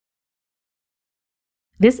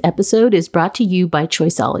This episode is brought to you by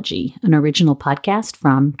Choiceology, an original podcast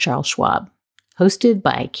from Charles Schwab. Hosted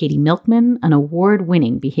by Katie Milkman, an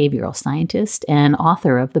award-winning behavioral scientist and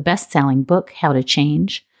author of the best-selling book, How to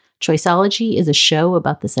Change, Choiceology is a show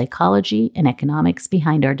about the psychology and economics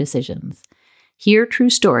behind our decisions. Hear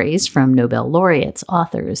true stories from Nobel laureates,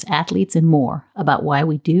 authors, athletes, and more about why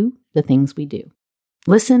we do the things we do.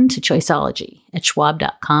 Listen to Choiceology at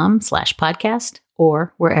schwab.com/podcast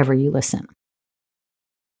or wherever you listen.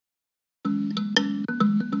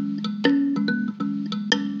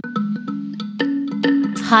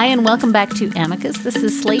 Hi, and welcome back to Amicus. This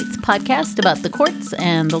is Slate's podcast about the courts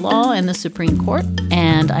and the law and the Supreme Court.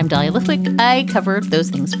 And I'm Dahlia Lithwick. I cover those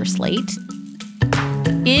things for Slate.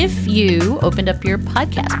 If you opened up your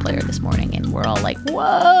podcast player this morning and we're all like,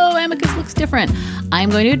 whoa, Amicus looks different, I'm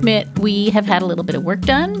going to admit we have had a little bit of work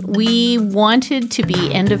done. We wanted to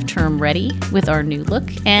be end of term ready with our new look.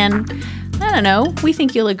 And I don't know, we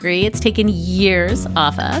think you'll agree it's taken years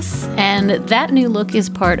off us. And that new look is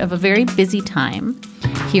part of a very busy time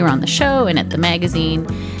here on the show and at the magazine.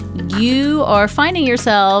 You are finding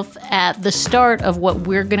yourself at the start of what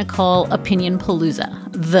we're going to call Opinion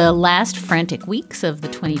Palooza, the last frantic weeks of the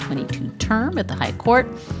 2022 term at the High Court.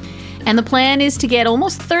 And the plan is to get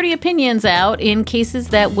almost 30 opinions out in cases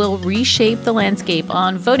that will reshape the landscape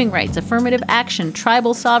on voting rights, affirmative action,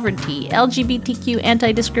 tribal sovereignty, LGBTQ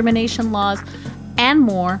anti-discrimination laws, and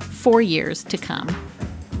more for years to come.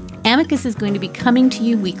 Amicus is going to be coming to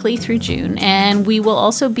you weekly through June, and we will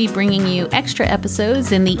also be bringing you extra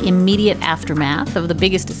episodes in the immediate aftermath of the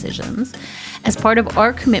biggest decisions as part of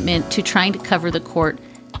our commitment to trying to cover the court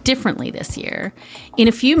differently this year. In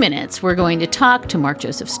a few minutes, we're going to talk to Mark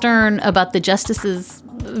Joseph Stern about the justices'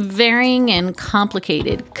 varying and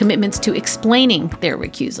complicated commitments to explaining their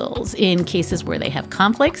recusals in cases where they have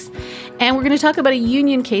conflicts. And we're going to talk about a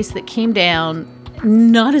union case that came down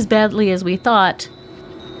not as badly as we thought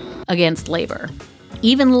against labor.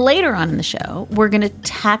 Even later on in the show, we're going to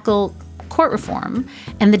tackle court reform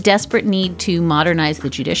and the desperate need to modernize the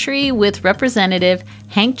judiciary with Representative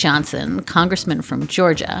Hank Johnson, congressman from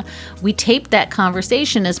Georgia. We taped that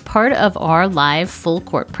conversation as part of our live full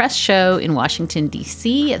court press show in Washington,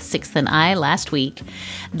 D.C. at 6th and I last week.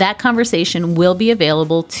 That conversation will be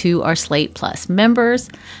available to our Slate Plus members.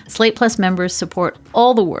 Slate Plus members support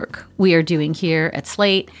all the work we are doing here at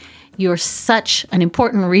Slate. You're such an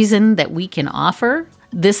important reason that we can offer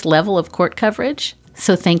this level of court coverage.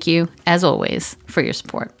 So thank you, as always, for your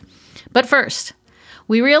support. But first,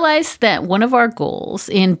 we realized that one of our goals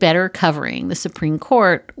in better covering the Supreme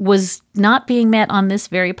Court was not being met on this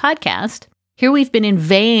very podcast. Here we've been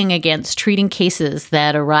inveighing against treating cases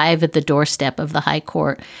that arrive at the doorstep of the High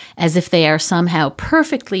Court as if they are somehow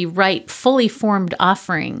perfectly ripe, fully formed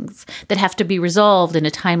offerings that have to be resolved in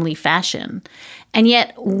a timely fashion. And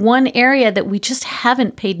yet, one area that we just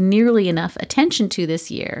haven't paid nearly enough attention to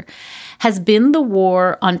this year has been the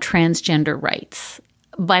war on transgender rights.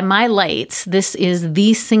 By my lights, this is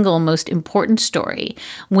the single most important story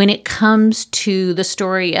when it comes to the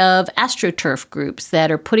story of AstroTurf groups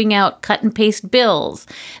that are putting out cut and paste bills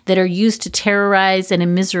that are used to terrorize and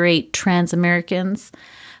immiserate trans Americans.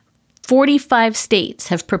 45 states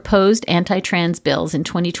have proposed anti-trans bills in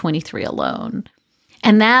 2023 alone.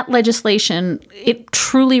 And that legislation, it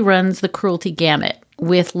truly runs the cruelty gamut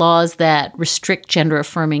with laws that restrict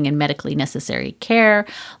gender-affirming and medically necessary care,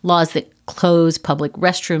 laws that close public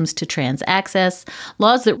restrooms to trans access,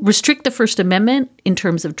 laws that restrict the First Amendment in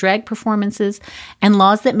terms of drag performances, and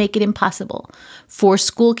laws that make it impossible for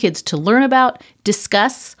school kids to learn about,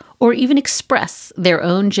 discuss, or even express their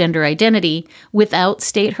own gender identity without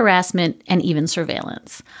state harassment and even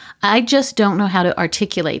surveillance. I just don't know how to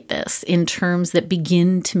articulate this in terms that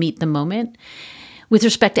begin to meet the moment with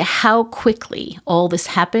respect to how quickly all this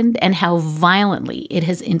happened and how violently it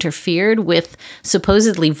has interfered with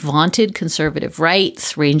supposedly vaunted conservative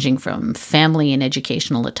rights, ranging from family and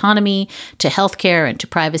educational autonomy to healthcare and to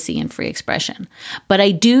privacy and free expression. But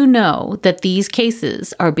I do know that these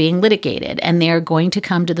cases are being litigated and they are going to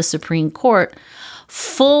come to the Supreme Court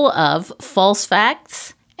full of false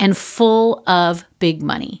facts and full of big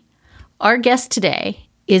money. Our guest today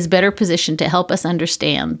is better positioned to help us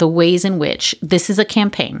understand the ways in which this is a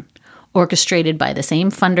campaign orchestrated by the same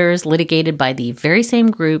funders, litigated by the very same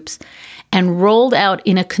groups, and rolled out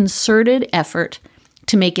in a concerted effort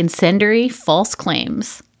to make incendiary false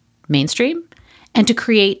claims mainstream and to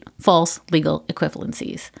create false legal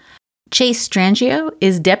equivalencies. Chase Strangio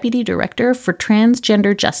is Deputy Director for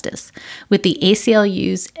Transgender Justice with the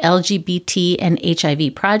ACLU's LGBT and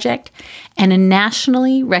HIV Project and a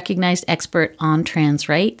nationally recognized expert on trans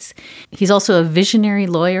rights. He's also a visionary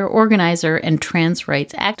lawyer, organizer, and trans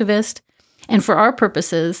rights activist. And for our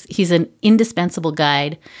purposes, he's an indispensable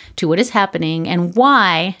guide to what is happening and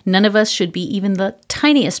why none of us should be even the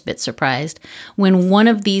tiniest bit surprised when one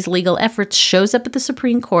of these legal efforts shows up at the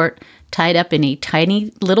Supreme Court tied up in a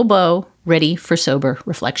tiny little bow, ready for sober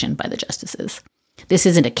reflection by the justices. This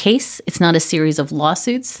isn't a case. It's not a series of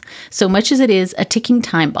lawsuits, so much as it is a ticking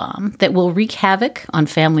time bomb that will wreak havoc on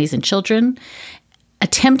families and children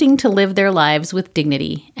attempting to live their lives with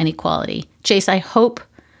dignity and equality. Chase, I hope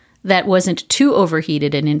that wasn't too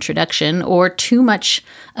overheated an introduction or too much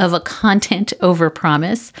of a content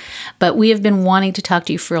overpromise, but we have been wanting to talk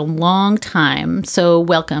to you for a long time, so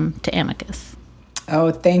welcome to Amicus.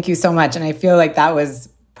 Oh, thank you so much. And I feel like that was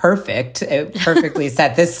perfect. It perfectly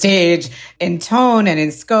set the stage in tone and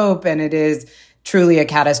in scope, and it is truly a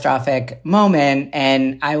catastrophic moment.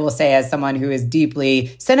 And I will say, as someone who is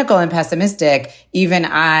deeply cynical and pessimistic, even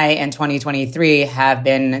I in 2023 have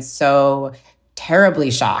been so terribly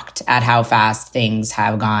shocked at how fast things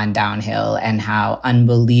have gone downhill and how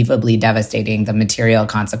unbelievably devastating the material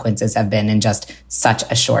consequences have been in just such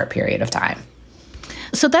a short period of time.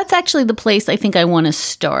 So that's actually the place I think I want to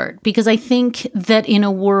start, because I think that in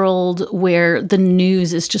a world where the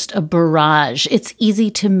news is just a barrage, it's easy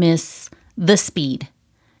to miss the speed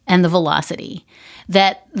and the velocity.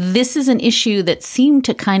 That this is an issue that seemed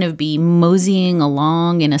to kind of be moseying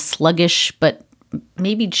along in a sluggish but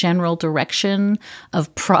maybe general direction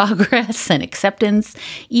of progress and acceptance,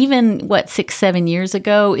 even 6-7 years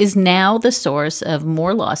ago, is now the source of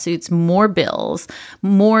more lawsuits, more bills,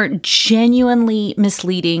 more genuinely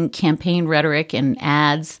misleading campaign rhetoric and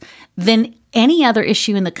ads than any other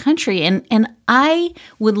issue in the country. And I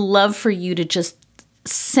would love for you to just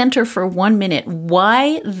center for 1 minute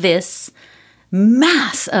why this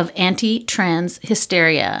mass of anti-trans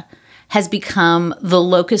hysteria has become the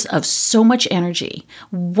locus of so much energy.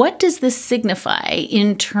 What does this signify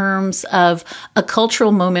in terms of a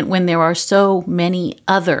cultural moment when there are so many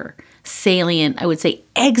other salient, I would say,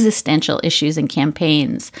 existential issues and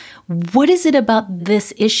campaigns? What is it about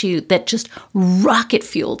this issue that just rocket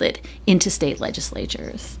fueled it into state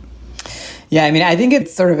legislatures? Yeah, I mean, I think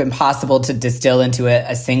it's sort of impossible to distill into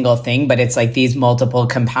a single thing, but it's like these multiple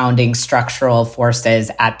compounding structural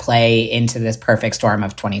forces at play into this perfect storm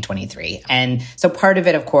of 2023. And so part of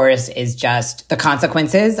it, of course, is just the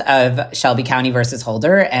consequences of Shelby County versus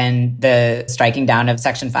Holder and the striking down of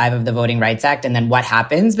Section 5 of the Voting Rights Act. And then what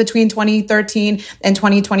happens between 2013 and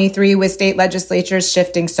 2023 with state legislatures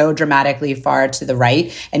shifting so dramatically far to the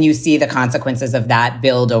right. And you see the consequences of that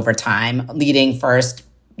build over time, leading first,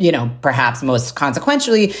 perhaps most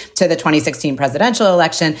consequentially to the 2016 presidential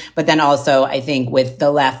election, but then also, I think, with the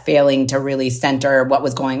left failing to really center what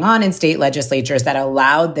was going on in state legislatures that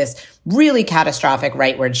allowed this really catastrophic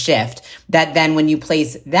rightward shift, that then when you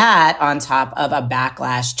place that on top of a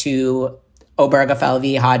backlash to Obergefell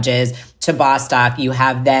v. Hodges, to Bostock, you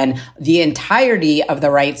have then the entirety of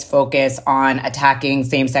the right's focus on attacking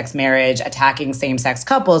same-sex marriage, attacking same-sex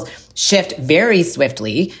couples, shift very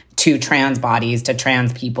swiftly to trans bodies, to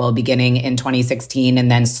trans people, beginning in 2016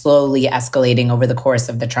 and then slowly escalating over the course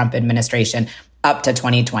of the Trump administration up to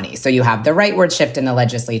 2020. So you have the rightward shift in the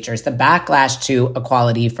legislatures, the backlash to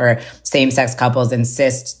equality for same-sex couples and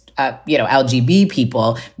cis LGBT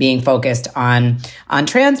people being focused on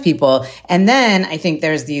trans people. And then I think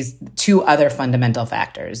there's these two other fundamental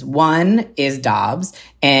factors. One is Dobbs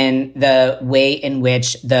and the way in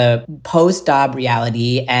which the post-Dobbs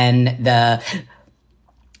reality and the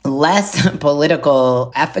less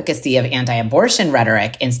political efficacy of anti-abortion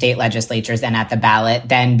rhetoric in state legislatures and at the ballot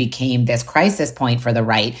then became this crisis point for the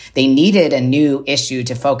right. They needed a new issue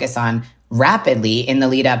to focus on rapidly in the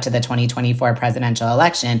lead up to the 2024 presidential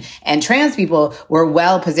election. And trans people were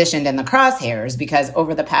well positioned in the crosshairs because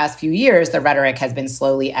over the past few years, the rhetoric has been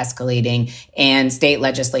slowly escalating and state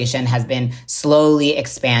legislation has been slowly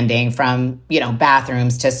expanding from,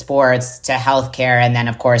 bathrooms to sports to healthcare. And then,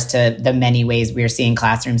 of course, to the many ways we're seeing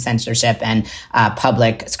classroom censorship and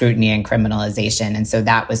public scrutiny and criminalization. And so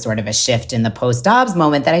that was sort of a shift in the post-Dobbs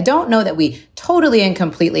moment that I don't know that we totally and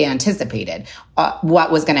completely anticipated what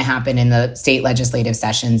was going to happen in the state legislative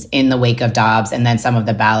sessions in the wake of Dobbs, and then some of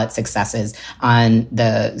the ballot successes on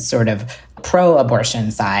the sort of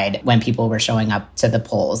pro-abortion side when people were showing up to the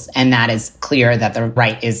polls. And that is clear that the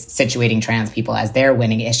right is situating trans people as their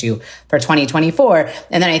winning issue for 2024.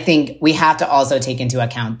 And then I think we have to also take into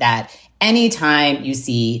account that anytime you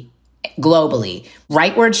see globally,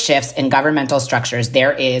 rightward shifts in governmental structures,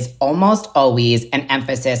 there is almost always an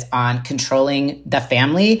emphasis on controlling the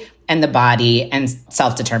family and the body and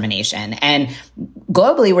self-determination. And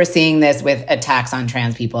globally, we're seeing this with attacks on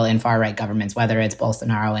trans people in far-right governments, whether it's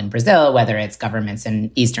Bolsonaro in Brazil, whether it's governments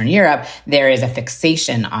in Eastern Europe. There is a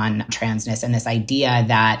fixation on transness and this idea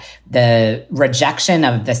that the rejection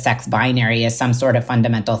of the sex binary is some sort of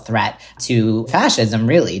fundamental threat to fascism,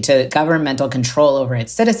 really, to governmental control over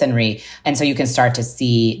its citizenry. And so you can start to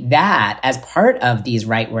see that as part of these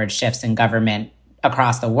rightward shifts in government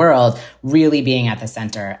across the world really being at the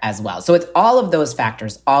center as well. So it's all of those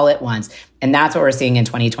factors all at once. And that's what we're seeing in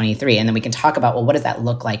 2023. And then we can talk about, well, what does that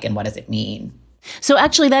look like and what does it mean? So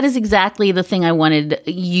actually, that is exactly the thing I wanted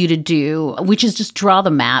you to do, which is just draw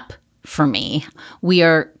the map for me. We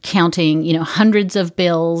are counting, hundreds of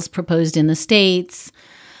bills proposed in the states.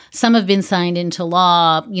 Some have been signed into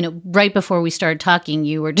law. Right before we started talking,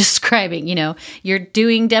 you were describing, you're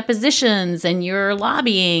doing depositions and you're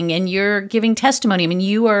lobbying and you're giving testimony. I mean,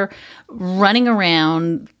 you are running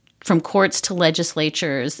around from courts to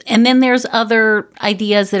legislatures. And then there's other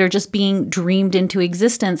ideas that are just being dreamed into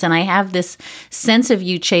existence. And I have this sense of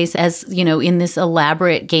you, Chase, as, in this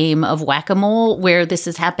elaborate game of whack-a-mole where this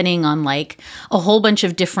is happening on like a whole bunch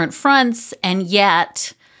of different fronts. And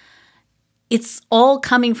yet it's all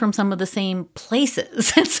coming from some of the same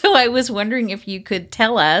places. And so I was wondering if you could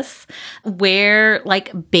tell us where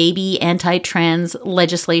like baby anti-trans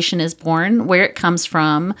legislation is born, where it comes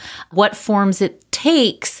from, what forms it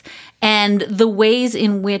takes, and the ways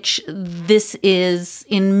in which this is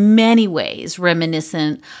in many ways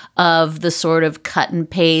reminiscent of the sort of cut and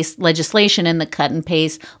paste legislation and the cut and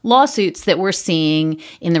paste lawsuits that we're seeing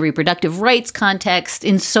in the reproductive rights context,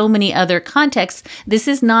 in so many other contexts. This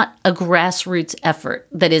is not a grassroots effort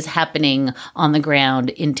that is happening on the ground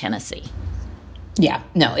in Tennessee. Yeah,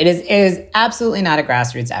 no, it is absolutely not a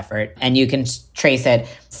grassroots effort. And you can trace it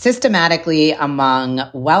systematically among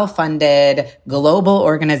well-funded global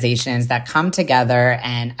organizations that come together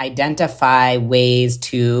and identify ways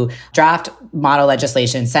to draft model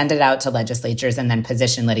legislation, send it out to legislatures, and then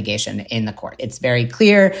position litigation in the court. It's very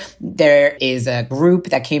clear. There is a group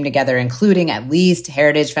that came together, including at least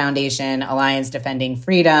Heritage Foundation, Alliance Defending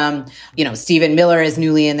Freedom. Stephen Miller is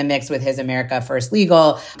newly in the mix with his America First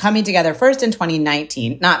Legal, coming together first in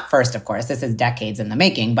 2019. Not first, of course, this is decades in the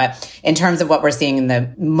making, but in terms of what we're seeing in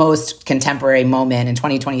the most contemporary moment in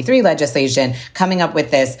 2023 legislation, coming up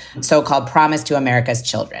with this so-called Promise to America's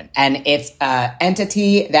Children. And it's an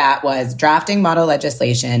entity that was drafting model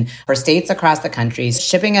legislation for states across the country,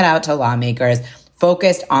 shipping it out to lawmakers,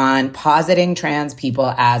 focused on positing trans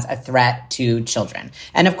people as a threat to children.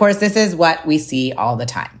 And of course, this is what we see all the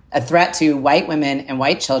time. A threat to white women and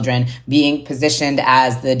white children being positioned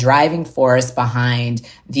as the driving force behind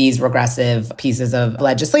these regressive pieces of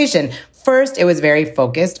legislation. First, it was very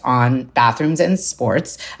focused on bathrooms and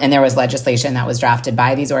sports, and there was legislation that was drafted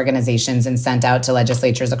by these organizations and sent out to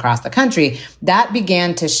legislatures across the country. That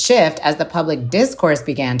began to shift as the public discourse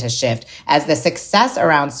began to shift, as the success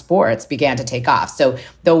around sports began to take off. So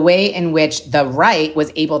the way in which the right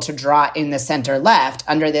was able to draw in the center left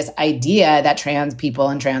under this idea that trans people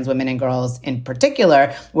and trans women and girls in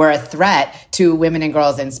particular were a threat to women and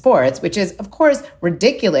girls in sports, which is, of course,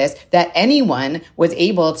 ridiculous that anyone was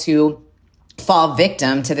able to fall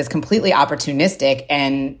victim to this completely opportunistic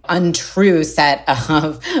and untrue set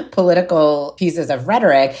of political pieces of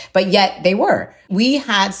rhetoric, but yet they were. We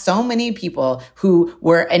had so many people who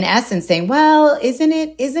were in essence saying, well, isn't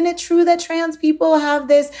it true that trans people have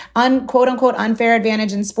this quote unquote unfair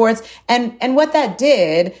advantage in sports? And what that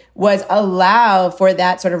did was allow for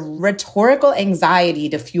that sort of rhetorical anxiety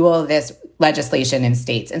to fuel this legislation in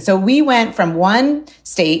states. And so we went from one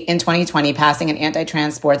state in 2020 passing an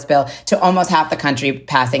anti-trans sports bill to almost half the country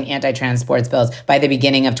passing anti-trans sports bills by the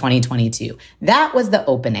beginning of 2022. That was the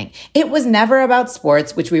opening. It was never about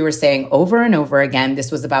sports, which we were saying over and over again.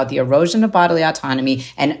 This was about the erosion of bodily autonomy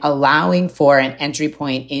and allowing for an entry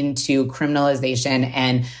point into criminalization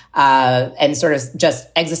and sort of just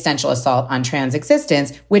existential assault on trans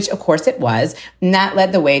existence, which of course it was. And that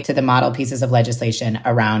led the way to the model pieces of legislation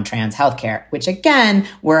around trans healthcare, which again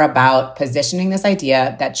were about positioning this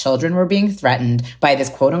idea that children were being threatened by this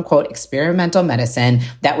quote unquote experimental medicine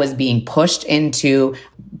that was being pushed into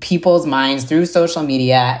people's minds through social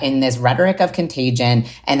media in this rhetoric of contagion,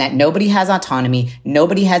 and that nobody has autonomy,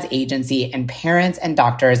 nobody has agency, and parents and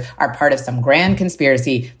doctors are part of some grand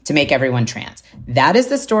conspiracy to make everyone trans. That is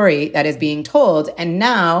the story that is being told. And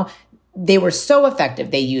now they were so effective.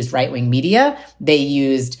 They used right-wing media, they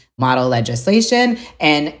used model legislation,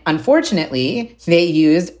 and unfortunately, they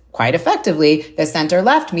used quite effectively, the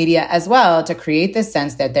center-left media as well, to create this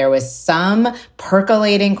sense that there was some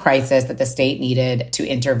percolating crisis that the state needed to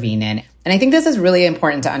intervene in. And I think this is really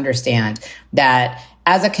important to understand that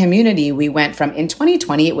as a community, we went from, in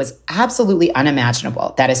 2020, it was absolutely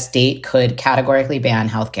unimaginable that a state could categorically ban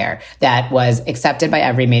healthcare that was accepted by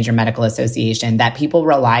every major medical association, that people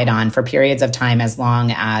relied on for periods of time as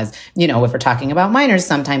long as, if we're talking about minors,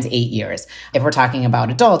 sometimes 8 years. If we're talking about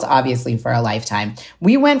adults, obviously for a lifetime.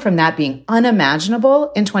 We went from that being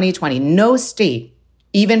unimaginable in 2020. No state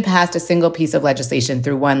even passed a single piece of legislation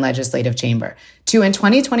through one legislative chamber, to in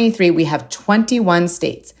 2023, we have 21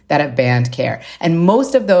 states that have banned care. And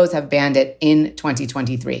most of those have banned it in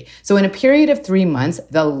 2023. So in a period of 3 months,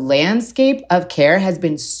 the landscape of care has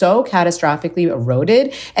been so catastrophically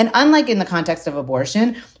eroded. And unlike in the context of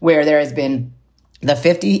abortion, where there has been the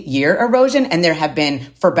 50-year erosion, and there have been,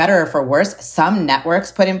 for better or for worse, some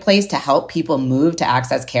networks put in place to help people move to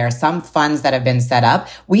access care, some funds that have been set up,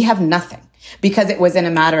 we have nothing. Because it was in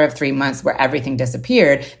a matter of 3 months where everything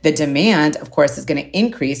disappeared. The demand, of course, is going to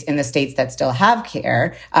increase in the states that still have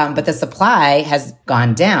care, but the supply has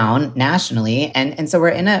gone down nationally. And so we're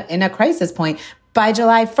in a crisis point. By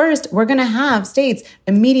July 1st, we're going to have states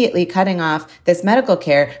immediately cutting off this medical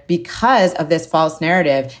care because of this false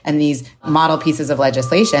narrative and these model pieces of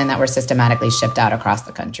legislation that were systematically shipped out across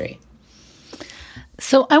the country.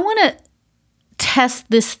 So I want to test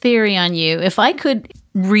this theory on you. If I could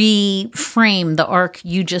reframe the arc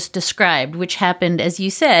you just described, which happened, as you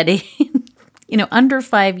said, under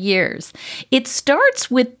 5 years. It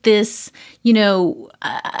starts with this,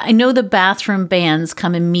 I know the bathroom bans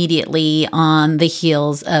come immediately on the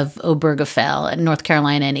heels of Obergefell in North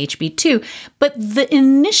Carolina and HB2, but the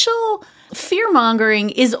initial fear-mongering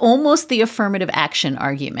is almost the affirmative action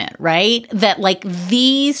argument, right? That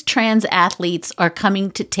these trans athletes are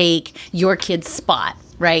coming to take your kid's spot,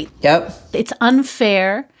 right? Yep. It's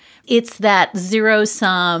unfair. It's that zero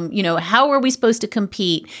sum, how are we supposed to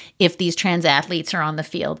compete if these trans athletes are on the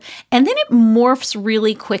field? And then it morphs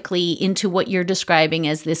really quickly into what you're describing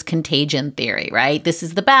as this contagion theory, right? This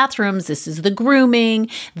is the bathrooms, this is the grooming,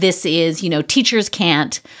 this is, teachers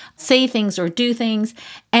can't say things or do things.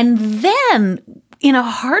 And then in a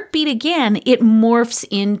heartbeat again, it morphs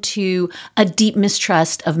into a deep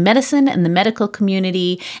mistrust of medicine and the medical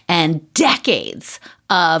community and decades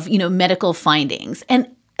of, medical findings.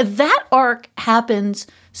 And that arc happens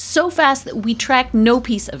so fast that we track no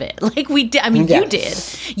piece of it. We did. You did.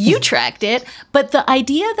 You tracked it. But the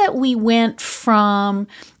idea that we went from,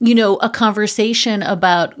 a conversation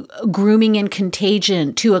about grooming and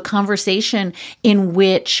contagion to a conversation in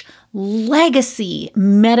which legacy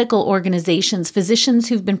medical organizations, physicians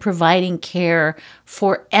who've been providing care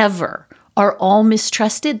forever, are all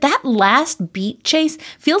mistrusted. That last beat, Chase,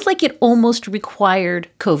 feels like it almost required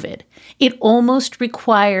COVID. It almost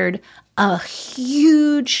required a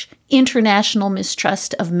huge international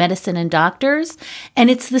mistrust of medicine and doctors. And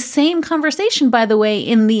it's the same conversation, by the way,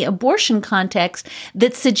 in the abortion context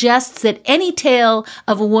that suggests that any tale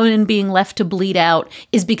of a woman being left to bleed out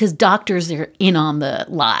is because doctors are in on the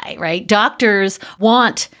lie, right? Doctors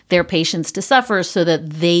want their patients to suffer so that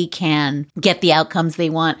they can get the outcomes they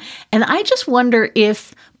want. And I just wonder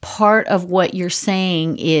if part of what you're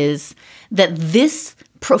saying is that this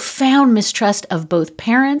profound mistrust of both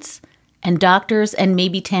parents and doctors and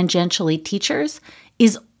maybe tangentially teachers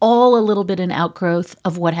is all a little bit an outgrowth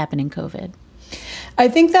of what happened in COVID. I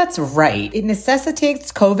think that's right. It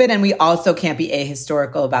necessitates COVID, and we also can't be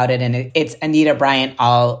ahistorical about it. And it's Anita Bryant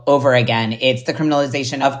all over again. It's the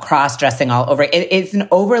criminalization of cross-dressing all over. It's an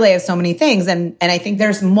overlay of so many things. And I think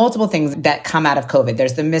there's multiple things that come out of COVID.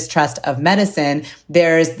 There's the mistrust of medicine.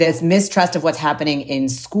 There's this mistrust of what's happening in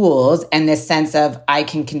schools and this sense of I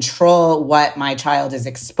can control what my child is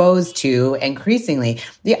exposed to increasingly.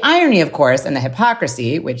 The irony, of course, and the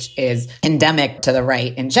hypocrisy, which is endemic to the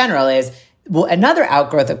right in general, is another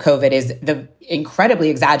outgrowth of COVID is the incredibly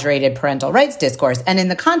exaggerated parental rights discourse. And in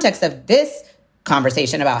the context of this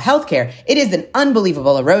conversation about healthcare, it is an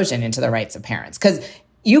unbelievable erosion into the rights of parents because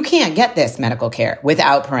you can't get this medical care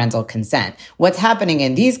without parental consent. What's happening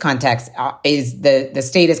in these contexts is the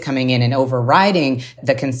state is coming in and overriding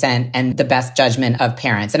the consent and the best judgment of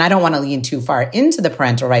parents. And I don't want to lean too far into the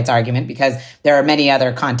parental rights argument because there are many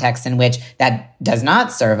other contexts in which that does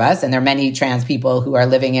not serve us. And there are many trans people who are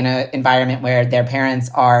living in an environment where their parents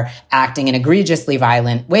are acting in egregiously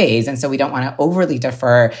violent ways. And so we don't want to overly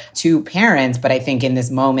defer to parents. But I think in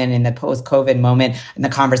this moment, in the post-COVID moment, in the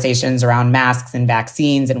conversations around masks and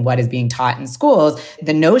vaccines, and what is being taught in schools,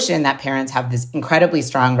 the notion that parents have this incredibly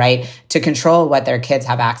strong right to control what their kids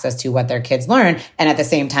have access to, what their kids learn. And at the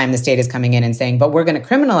same time, the state is coming in and saying, but we're going to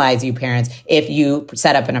criminalize you parents if you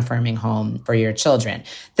set up an affirming home for your children.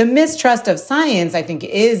 The mistrust of science, I think,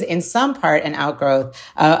 is in some part an outgrowth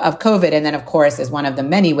of COVID. And then, of course, is one of the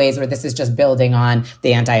many ways where this is just building on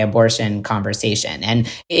the anti-abortion conversation.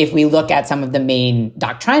 And if we look at some of the main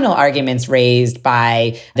doctrinal arguments raised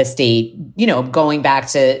by the state, going back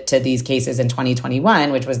to these cases in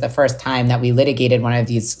 2021, which was the first time that we litigated one of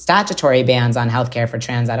these statutory bans on healthcare for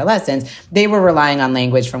trans adolescents, they were relying on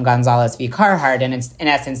language from Gonzalez v. Carhart, and it's in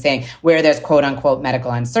essence saying where there's quote unquote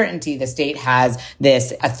medical uncertainty, the state has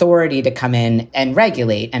this authority to come in and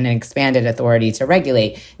regulate, and an expanded authority to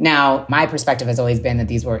regulate. Now, my perspective has always been that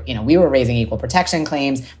these were, we were raising equal protection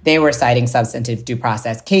claims, they were citing substantive due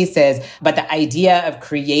process cases, but the idea of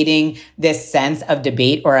creating this sense of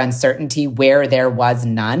debate or uncertainty where there was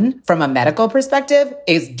none from a medical perspective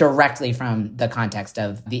is directly from the context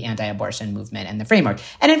of the anti-abortion movement and the framework.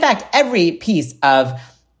 And in fact, every piece of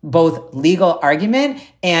both legal argument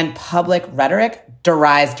and public rhetoric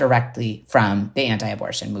derives directly from the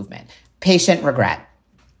anti-abortion movement. Patient regret,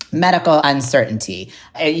 medical uncertainty,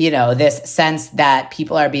 this sense that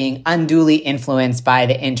people are being unduly influenced by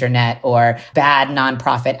the internet or bad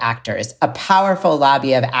nonprofit actors, a powerful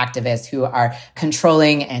lobby of activists who are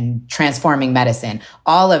controlling and transforming medicine.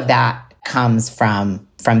 All of that comes from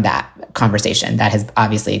that conversation that has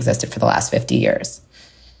obviously existed for the last 50 years.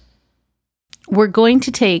 We're going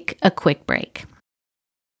to take a quick break.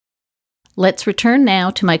 Let's return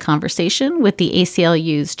now to my conversation with the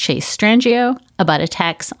ACLU's Chase Strangio about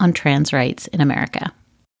attacks on trans rights in America.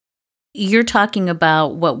 You're talking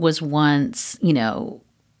about what was once,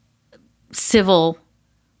 civil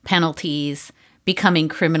penalties becoming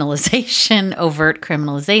criminalization, overt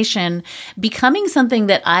criminalization, becoming something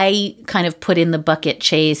that I kind of put in the bucket,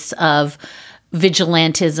 Chase, of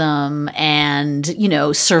vigilantism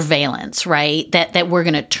and, surveillance, right? That we're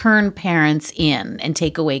going to turn parents in and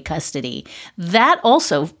take away custody. That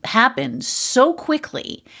also happened so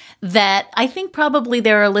quickly that I think probably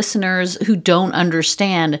there are listeners who don't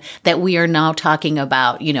understand that we are now talking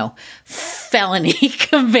about, felony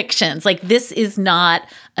convictions. Like, this is not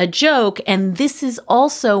a joke. And this is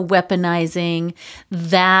also weaponizing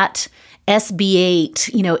that SB 8,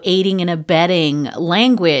 aiding and abetting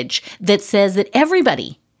language that says that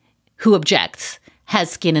everybody who objects has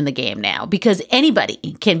skin in the game now, because anybody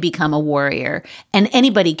can become a warrior and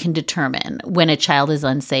anybody can determine when a child is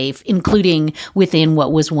unsafe, including within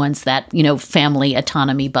what was once that, family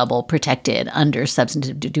autonomy bubble protected under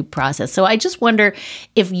substantive due process. So I just wonder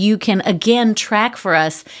if you can again track for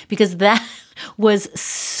us, because that was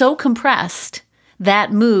so compressed,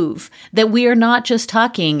 that move, that we are not just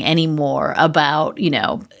talking anymore about,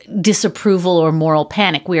 disapproval or moral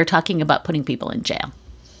panic. We are talking about putting people in jail.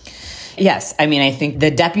 Yes. I think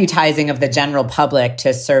the deputizing of the general public to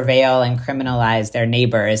surveil and criminalize their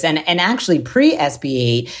neighbors. And actually,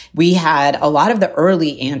 pre-SB 8, we had a lot of the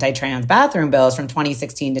early anti-trans bathroom bills from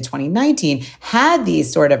 2016 to 2019 had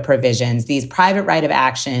these sort of provisions, these private right of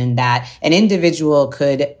action that an individual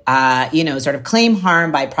could, sort of claim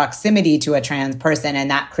harm by proximity to a trans person.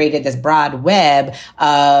 And that created this broad web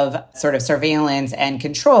of sort of surveillance and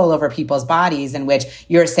control over people's bodies, in which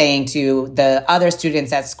you're saying to the other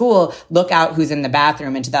students at school, look out who's in the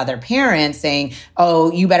bathroom, and to the other parents saying,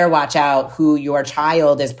 oh, you better watch out who your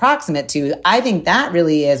child is proximate to. I think that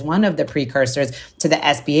really is one of the precursors to the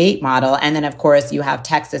SB 8 model. And then, of course, you have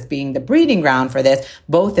Texas being the breeding ground for this,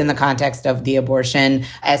 both in the context of the abortion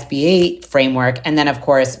SB 8 framework. And then, of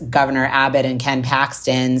course, Governor Abbott and Ken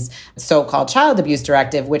Paxton's so-called child abuse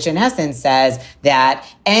directive, which in essence says that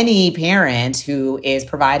any parent who is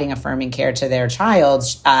providing affirming care to their child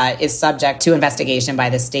is subject to investigation by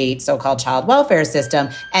the state so-called child welfare system.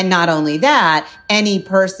 And not only that, any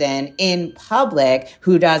person in public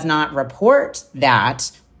who does not report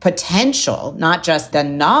that potential, not just the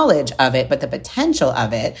knowledge of it, but the potential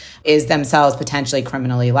of it, is themselves potentially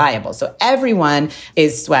criminally liable. So everyone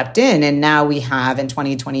is swept in. And now we have in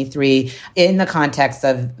 2023, in the context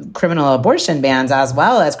of criminal abortion bans, as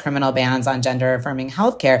well as criminal bans on gender affirming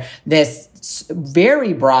healthcare, this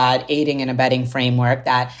very broad aiding and abetting framework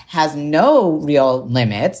that has no real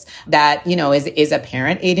limits, that, is a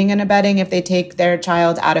parent aiding and abetting if they take their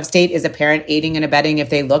child out of state, is a parent aiding and abetting if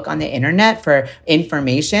they look on the internet for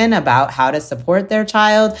information about how to support their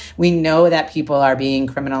child. We know that people are being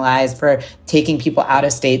criminalized for taking people out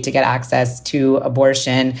of state to get access to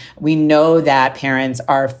abortion. We know that parents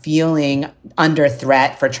are feeling under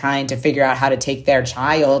threat for trying to figure out how to take their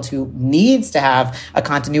child who needs to have a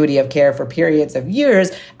continuity of care for periods of years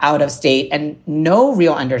out of state and no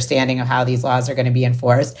real understanding of how these laws are going to be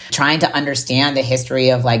enforced, trying to understand the history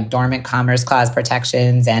of like dormant commerce clause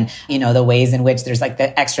protections and, the ways in which there's like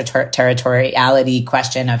the extraterritoriality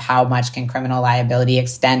question of how much can criminal liability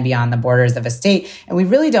extend beyond the borders of a state. And we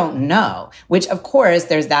really don't know, which of course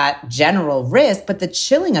there's that general risk, but the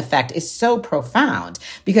chilling effect is so profound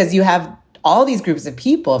because you have all these groups of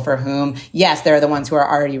people for whom, yes, they're the ones who are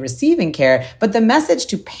already receiving care, but the message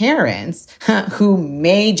to parents who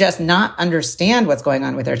may just not understand what's going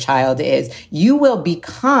on with their child is you will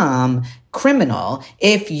become criminal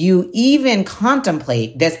if you even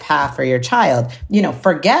contemplate this path for your child.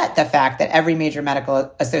 Forget the fact that every major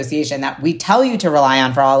medical association that we tell you to rely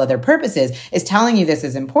on for all other purposes is telling you this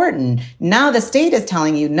is important. Now the state is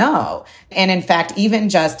telling you no. And in fact, even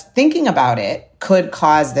just thinking about it could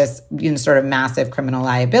cause this sort of massive criminal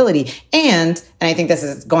liability. And I think this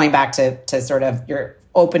is going back to sort of your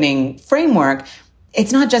opening framework.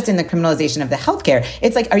 It's not just in the criminalization of the healthcare.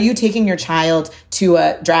 It's like, are you taking your child to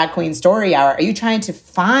a drag queen story hour? Are you trying to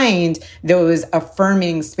find those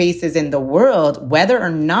affirming spaces in the world, whether or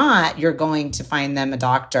not you're going to find them a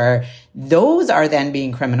doctor? Those are then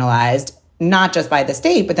being criminalized, not just by the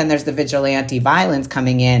state, but then there's the vigilante violence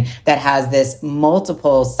coming in that has this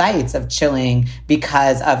multiple sites of chilling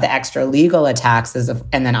because of the extra legal attacks,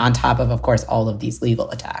 and then on top of course, all of these legal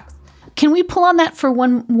attacks. Can we pull on that for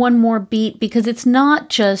one more beat? Because it's not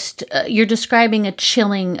just, you're describing a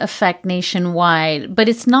chilling effect nationwide, but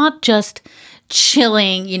it's not just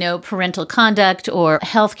chilling, parental conduct or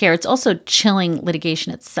healthcare. It's also chilling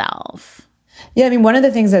litigation itself. Yeah, one of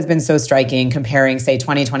the things that's been so striking comparing, say,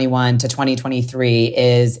 2021 to 2023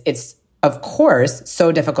 is it's, of course,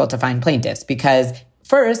 so difficult to find plaintiffs because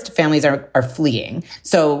first, families are fleeing.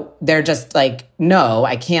 So they're just like, no,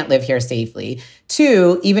 I can't live here safely.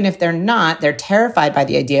 Two, even if they're not, they're terrified by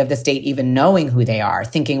the idea of the state even knowing who they are,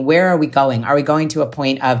 thinking, where are we going? Are we going to a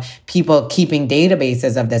point of people keeping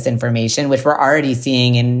databases of this information, which we're already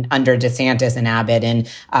seeing under DeSantis and Abbott in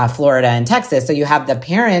Florida and Texas? So you have the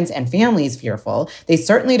parents and families fearful. They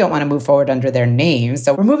certainly don't want to move forward under their names.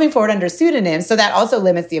 So we're moving forward under pseudonyms. So that also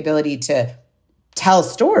limits the ability to tell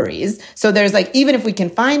stories. So there's like, even if we can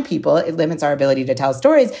find people, it limits our ability to tell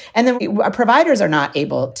stories. And then our providers are not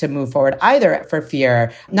able to move forward either for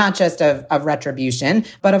fear, not just of retribution,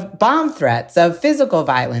 but of bomb threats, of physical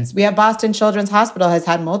violence. We have Boston Children's Hospital has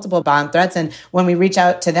had multiple bomb threats. And when we reach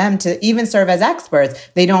out to them to even serve as experts,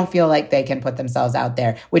 they don't feel like they can put themselves out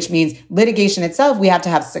there, which means litigation itself, we have to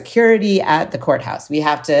have security at the courthouse. We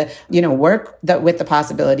have to, work with the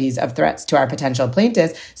possibilities of threats to our potential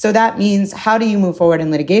plaintiffs. So that means, how do you move forward in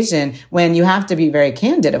litigation when you have to be very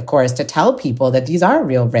candid, of course, to tell people that these are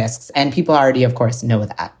real risks? And people already, of course, know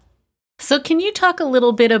that. So can you talk a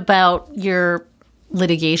little bit about your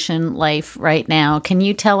litigation life right now? Can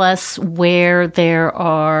you tell us where there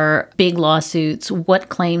are big lawsuits, what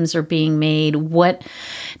claims are being made,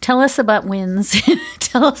 tell us about wins,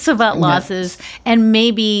 tell us about losses, and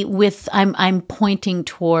maybe I'm pointing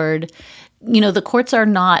toward, the courts are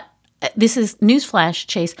not, this is newsflash,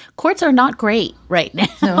 Chase. Courts are not great right now.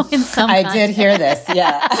 No, in some I did hear this.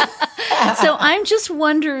 Yeah. So I'm just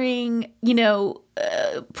wondering,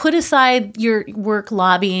 put aside your work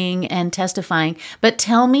lobbying and testifying, but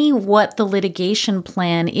tell me what the litigation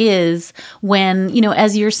plan is when,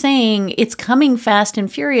 as you're saying, it's coming fast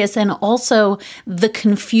and furious, and also the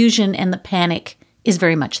confusion and the panic is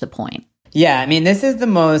very much the point. Yeah, this is the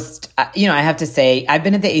most, I have to say, I've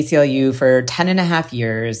been at the ACLU for 10 and a half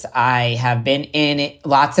years. I have been in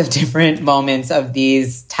lots of different moments of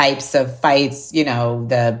these types of fights,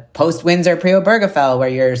 the post-Windsor pre-Obergefell, where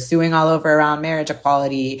you're suing all over around marriage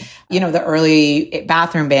equality, the early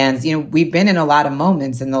bathroom bans. We've been in a lot of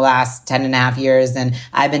moments in the last 10 and a half years, and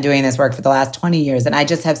I've been doing this work for the last 20 years, and I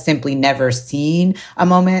just have simply never seen a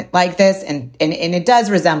moment like this. And it does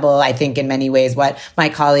resemble, I think, in many ways, what my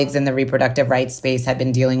colleagues in the reproductive rights space have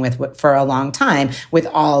been dealing with for a long time, with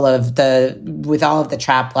all of the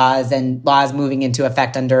trap laws and laws moving into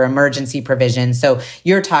effect under emergency provisions. So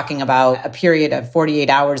you're talking about a period of 48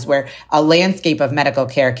 hours where a landscape of medical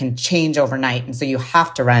care can change overnight. And so you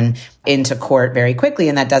have to run into court very quickly.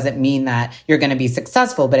 And that doesn't mean that you're going to be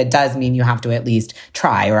successful, but it does mean you have to at least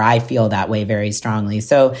try, or I feel that way very strongly.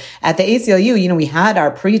 So at the ACLU, we had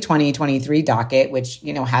our pre-2023 docket, which,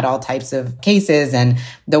 had all types of cases. And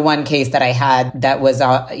the one case that I had that was,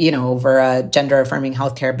 over a gender affirming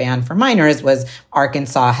healthcare ban for minors was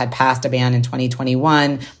Arkansas had passed a ban in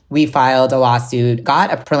 2021. we filed a lawsuit,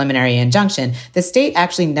 got a preliminary injunction. The state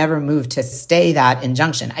actually never moved to stay that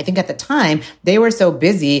injunction. I think at the time they were so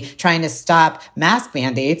busy trying to stop mask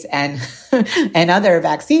mandates and and other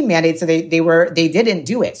vaccine mandates, so they didn't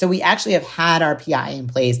do it. So we actually have had our PI in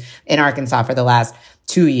place in Arkansas for the last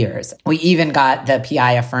 2 years. We even got the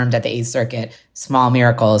PI affirmed at the 8th Circuit. Small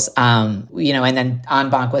miracles. And then en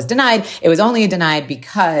banc was denied. It was only denied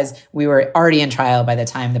because we were already in trial by the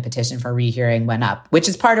time the petition for rehearing went up, which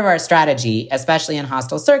is part of our strategy, especially in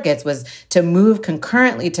hostile circuits, was to move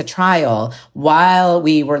concurrently to trial while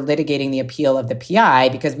we were litigating the appeal of the PI,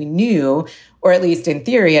 because we knew, or at least in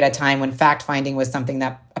theory, at a time when fact-finding was something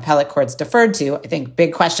that appellate courts deferred to. I think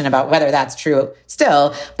big question about whether that's true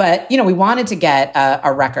still. But, we wanted to get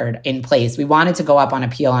a record in place. We wanted to go up on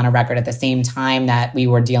appeal on a record at the same time that we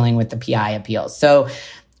were dealing with the PI appeals. So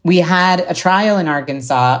we had a trial in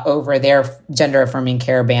Arkansas over their gender-affirming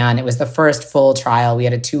care ban. It was the first full trial. We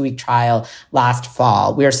had a 2-week trial last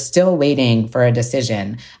fall. We're still waiting for a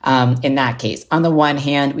decision in that case. On the one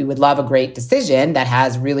hand, we would love a great decision that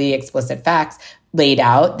has really explicit facts laid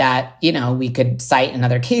out that, we could cite in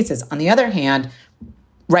other cases. On the other hand,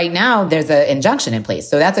 right now, there's an injunction in place.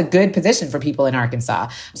 So that's a good position for people in Arkansas.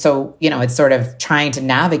 So, it's sort of trying to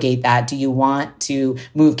navigate that. Do you want to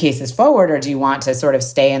move cases forward, or do you want to sort of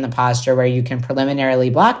stay in the posture where you can preliminarily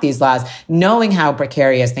block these laws, knowing how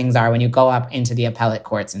precarious things are when you go up into the appellate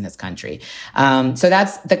courts in this country? So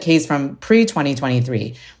that's the case from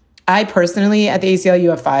pre-2023. I personally at the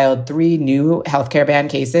ACLU have filed 3 new healthcare ban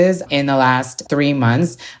cases in the last 3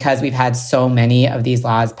 months because we've had so many of these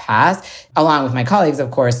laws passed, along with my colleagues,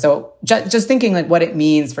 of course. So just thinking like what it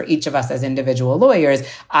means for each of us as individual lawyers,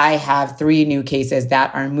 I have 3 new cases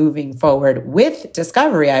that are moving forward with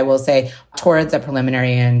discovery, I will say, towards a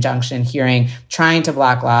preliminary injunction hearing, trying to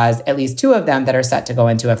block laws, at least 2 of them that are set to go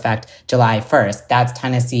into effect July 1st. That's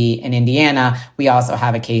Tennessee and Indiana. We also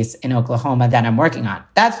have a case in Oklahoma that I'm working on.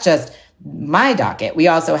 That's just my docket. We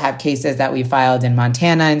also have cases that we filed in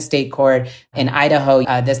Montana in state court, in Idaho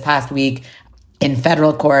this past week. In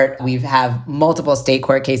federal court, we have multiple state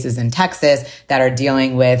court cases in Texas that are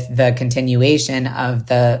dealing with the continuation of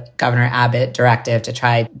the Governor Abbott directive to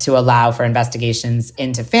try to allow for investigations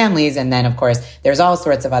into families. And then, of course, there's all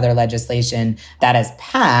sorts of other legislation that has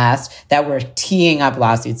passed that we're teeing up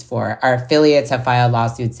lawsuits for. Our affiliates have filed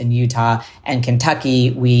lawsuits in Utah and Kentucky.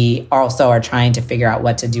 We also are trying to figure out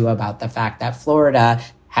what to do about the fact that Florida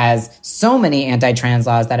has so many anti-trans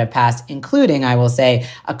laws that have passed, including, I will say,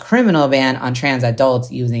 a criminal ban on trans adults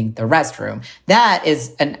using the restroom. That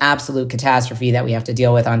is an absolute catastrophe that we have to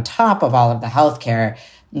deal with on top of all of the healthcare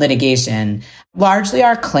litigation. Largely,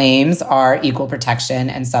 our claims are equal protection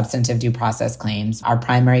and substantive due process claims. Our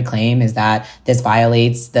primary claim is that this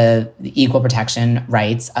violates the equal protection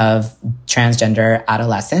rights of transgender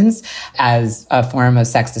adolescents as a form of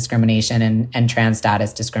sex discrimination and trans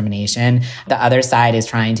status discrimination. The other side is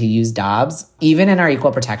trying to use Dobbs, even in our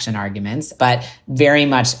equal protection arguments, but very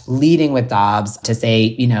much leading with Dobbs to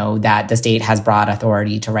say, that the state has broad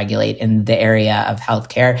authority to regulate in the area of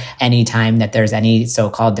healthcare anytime that there's any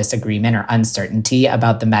so-called disagreement or uncertainty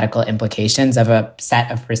about the medical implications of a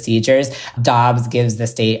set of procedures. Dobbs gives the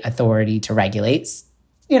state authority to regulate.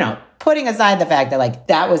 Putting aside the fact that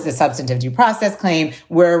that was the substantive due process claim,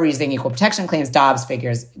 we're raising equal protection claims, Dobbs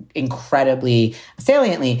figures incredibly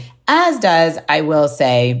saliently, as does, I will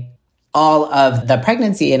say, all of the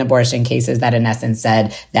pregnancy and abortion cases that in essence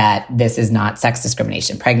said that this is not sex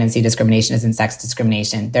discrimination. Pregnancy discrimination isn't sex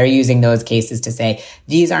discrimination. They're using those cases to say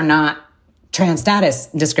these are not trans status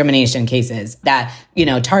discrimination cases, that,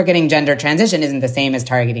 targeting gender transition isn't the same as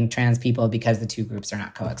targeting trans people because the 2 groups are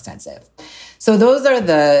not coextensive. So those are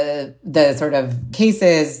the sort of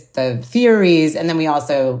cases, the theories. And then we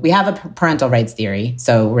have a parental rights theory.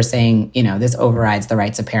 So we're saying, this overrides the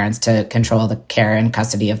rights of parents to control the care and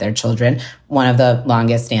custody of their children, one of the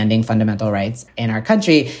longest standing fundamental rights in our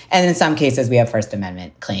country. And in some cases, we have First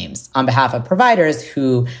Amendment claims on behalf of providers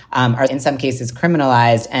who are in some cases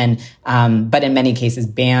criminalized but in many cases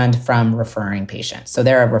banned from referring patients. So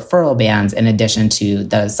there are referral bans in addition to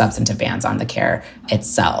the substantive bans on the care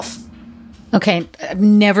itself. Okay, I've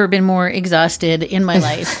never been more exhausted in my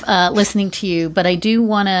life listening to you, but I do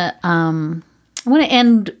want to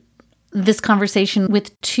end this conversation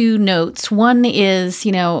with 2 notes. One is,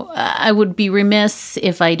 I would be remiss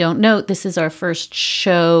if I don't note this is our first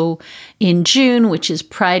show in June, which is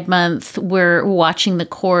Pride Month. We're watching the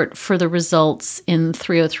court for the results in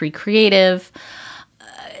 303 Creative.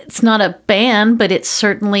 it's not a ban, but it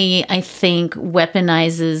certainly, I think,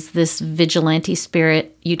 weaponizes this vigilante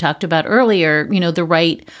spirit you talked about earlier, the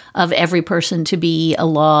right of every person to be a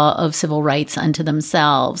law of civil rights unto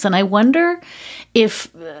themselves. And I wonder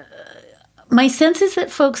if my sense is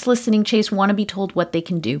that folks listening, Chase, want to be told what they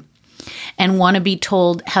can do and want to be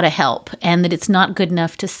told how to help, and that it's not good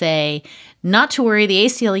enough to say, not to worry, the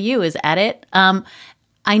ACLU is at it.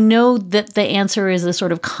 I know that the answer is a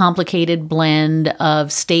sort of complicated blend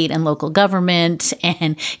of state and local government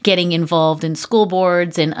and getting involved in school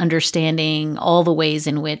boards and understanding all the ways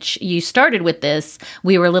in which you started with this.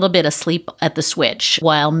 We were a little bit asleep at the switch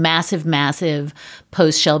while massive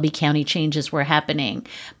post-Shelby County changes were happening.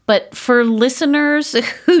 But for listeners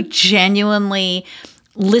who genuinely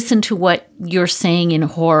listen to what you're saying in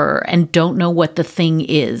horror and don't know what the thing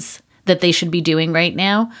is that they should be doing right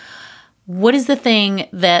now, what is the thing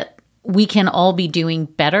that we can all be doing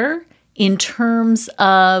better in terms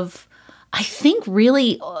of, I think,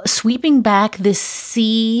 really sweeping back this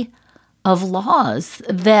sea of laws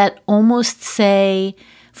that almost say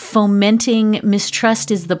fomenting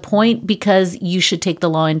mistrust is the point because you should take the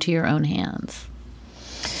law into your own hands?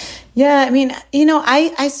 Yeah, I mean,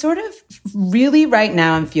 I sort of really right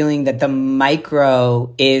now I'm feeling that the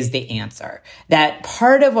micro is the answer. That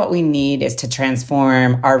part of what we need is to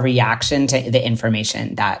transform our reaction to the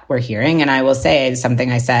information that we're hearing. And I will say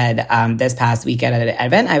something I said this past weekend at an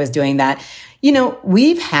event I was doing that,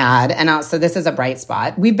 we've had, and also this is a bright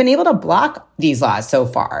spot, we've been able to block these laws so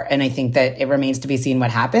far. And I think that it remains to be seen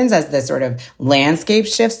what happens as this sort of landscape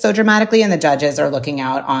shifts so dramatically and the judges are looking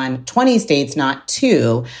out on 20 states, not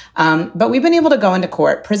 2. But we've been able to go into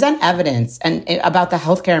court, present evidence and about the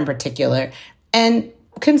healthcare in particular, and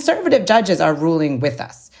conservative judges are ruling with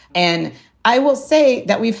us. And I will say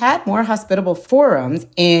that we've had more hospitable forums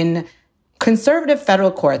in conservative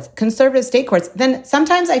federal courts, conservative state courts, than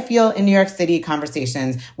sometimes I feel in New York City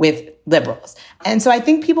conversations with liberals. And so I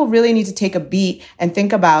think people really need to take a beat and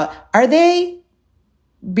think about, are they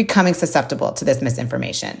becoming susceptible to this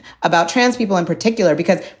misinformation about trans people in particular?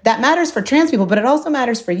 Because that matters for trans people, but it also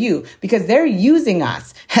matters for you because they're using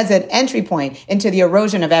us as an entry point into the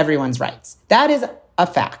erosion of everyone's rights. That is a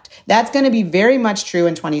fact. That's going to be very much true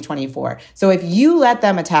in 2024. So if you let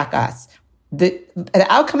them attack us, the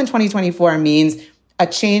outcome in 2024 means a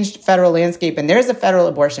changed federal landscape, and there's a federal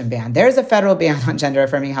abortion ban. There's a federal ban on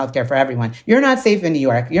gender-affirming healthcare for everyone. You're not safe in New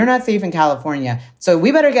York. You're not safe in California. So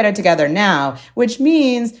we better get it together now, which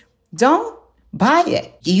means don't buy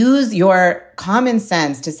it. Use your common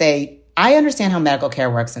sense to say, I understand how medical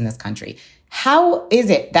care works in this country. How is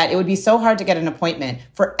it that it would be so hard to get an appointment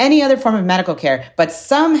for any other form of medical care, but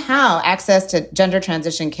somehow access to gender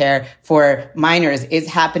transition care for minors is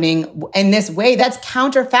happening in this way that's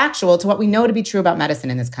counterfactual to what we know to be true about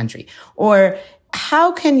medicine in this country? Or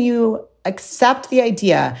how can you accept the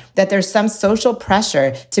idea that there's some social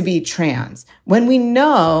pressure to be trans when we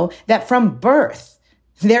know that from birth,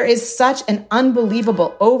 there is such an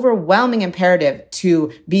unbelievable, overwhelming imperative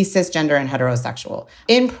to be cisgender and heterosexual.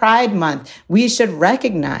 In Pride Month, we should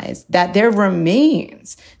recognize that there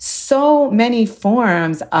remains so many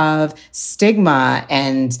forms of stigma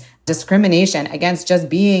and discrimination against just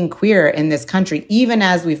being queer in this country, even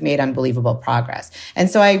as we've made unbelievable progress. And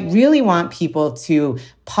so I really want people to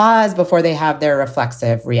pause before they have their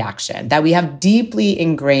reflexive reaction, that we have deeply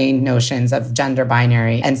ingrained notions of gender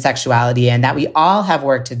binary and sexuality, and that we all have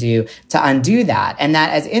work to do to undo that. And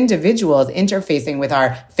that as individuals interfacing with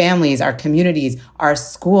our families, our communities, our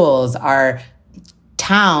schools, our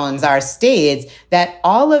towns, our states, that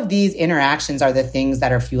all of these interactions are the things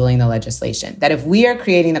that are fueling the legislation. That if we are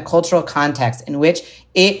creating the cultural context in which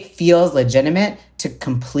it feels legitimate to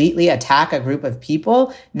completely attack a group of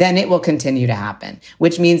people, then it will continue to happen,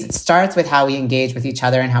 which means it starts with how we engage with each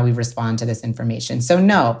other and how we respond to this information. So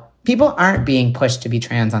no, people aren't being pushed to be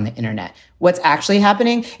trans on the internet. What's actually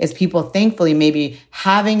happening is people, thankfully, maybe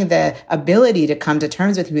having the ability to come to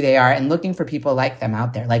terms with who they are and looking for people like them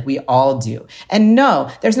out there, like we all do. And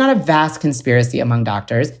no, there's not a vast conspiracy among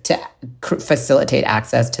doctors to facilitate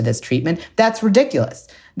access to this treatment. That's ridiculous.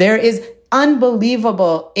 There is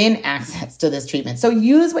unbelievable inaccess to this treatment. So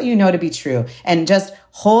use what you know to be true and just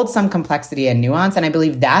hold some complexity and nuance. And I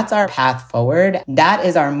believe that's our path forward. That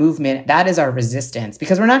is our movement. That is our resistance,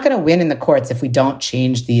 because we're not going to win in the courts if we don't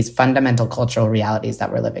change these fundamental cultural realities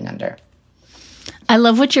that we're living under. I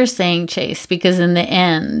love what you're saying, Chase, because in the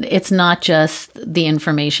end, it's not just the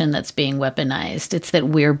information that's being weaponized. It's that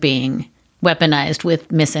we're being weaponized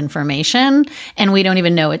with misinformation and we don't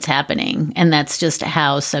even know it's happening. And that's just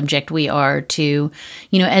how subject we are to,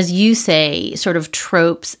 as you say, sort of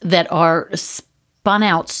tropes that are spun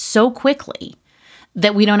out so quickly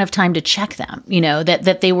that we don't have time to check them,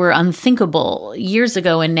 that they were unthinkable years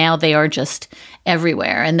ago and now they are just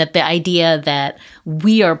everywhere. And that the idea that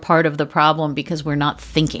we are part of the problem because we're not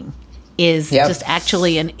thinking is just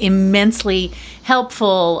actually an immensely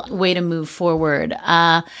helpful way to move forward.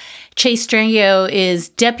 Chase Strangio is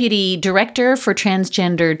Deputy Director for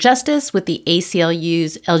Transgender Justice with the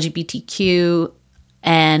ACLU's LGBTQ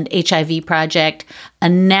and HIV Project, a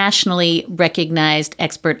nationally recognized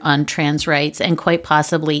expert on trans rights, and quite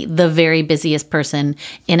possibly the very busiest person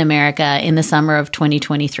in America in the summer of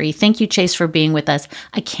 2023. Thank you, Chase, for being with us.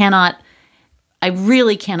 I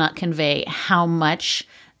really cannot convey how much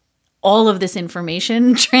all of this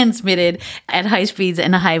information transmitted at high speeds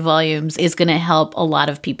and high volumes is going to help a lot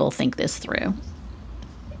of people think this through.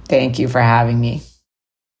 Thank you for having me.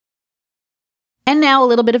 And now a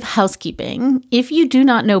little bit of housekeeping. If you do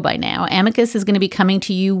not know by now, Amicus is going to be coming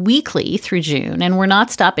to you weekly through June, and we're not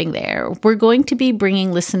stopping there. We're going to be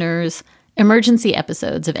bringing listeners emergency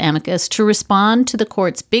episodes of Amicus to respond to the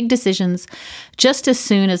court's big decisions just as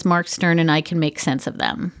soon as Mark Stern and I can make sense of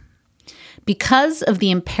them. Because of the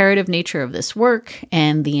imperative nature of this work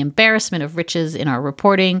and the embarrassment of riches in our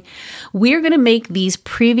reporting, we're going to make these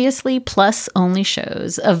previously plus only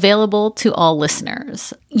shows available to all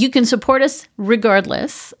listeners. You can support us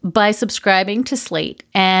regardless by subscribing to Slate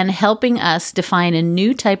and helping us define a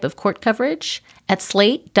new type of court coverage at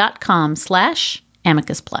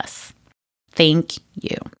slate.com/Amicus Plus. Thank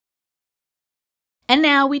you. And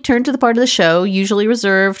now we turn to the part of the show usually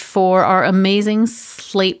reserved for our amazing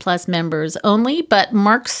Slate Plus members only, but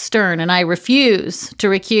Mark Stern and I refuse to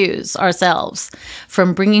recuse ourselves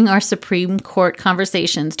from bringing our Supreme Court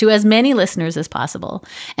conversations to as many listeners as possible.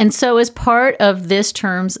 And so as part of this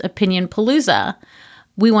term's Opinion Palooza,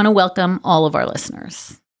 we want to welcome all of our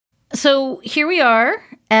listeners. So here we are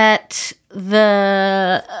at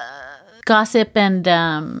the gossip and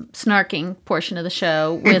snarking portion of the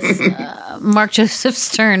show with Mark Joseph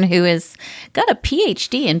Stern, who has got a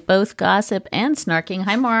PhD in both gossip and snarking.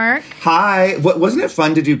 Hi, Mark. Hi. Wasn't it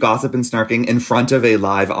fun to do gossip and snarking in front of a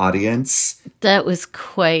live audience? That was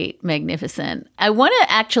quite magnificent. I want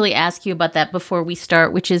to actually ask you about that before we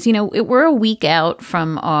start, which is, we're a week out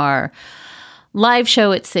from our live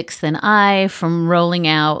show at 6th and I, from rolling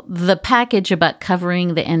out the package about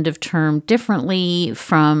covering the end of term differently,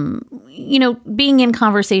 from, being in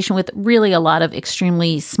conversation with really a lot of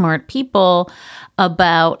extremely smart people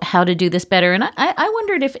about how to do this better. And I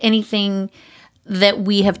wondered if anything that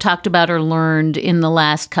we have talked about or learned in the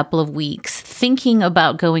last couple of weeks, thinking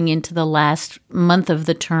about going into the last month of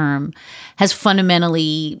the term, has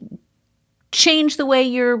fundamentally changed the way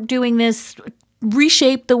you're doing this,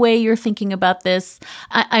 reshape the way you're thinking about this.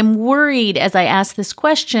 I'm worried as I ask this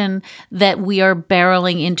question that we are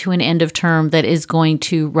barreling into an end of term that is going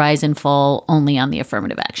to rise and fall only on the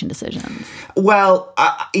affirmative action decisions. Well,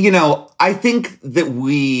 I think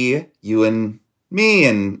that you and me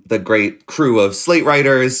and the great crew of Slate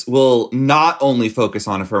writers will not only focus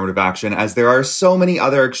on affirmative action, as there are so many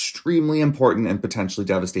other extremely important and potentially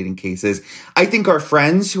devastating cases. I think our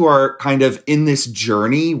friends who are kind of in this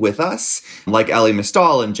journey with us, like Ellie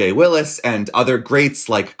Mistal and Jay Willis and other greats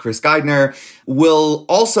like Chris Geidner, will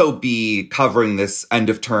also be covering this end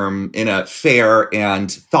of term in a fair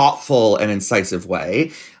and thoughtful and incisive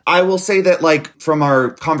way. I will say that, from our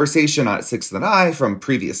conversation at 6th and I, from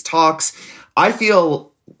previous talks, I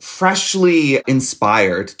feel freshly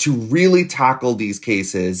inspired to really tackle these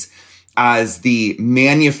cases as the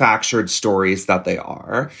manufactured stories that they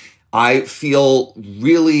are. I feel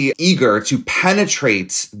really eager to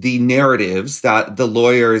penetrate the narratives that the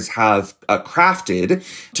lawyers have crafted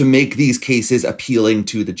to make these cases appealing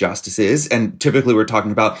to the justices. And typically we're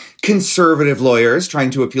talking about conservative lawyers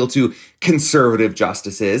trying to appeal to conservative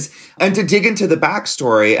justices, and to dig into the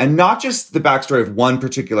backstory, and not just the backstory of one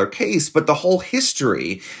particular case, but the whole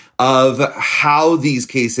history of how these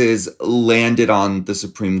cases landed on the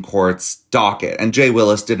Supreme Court's docket. And Jay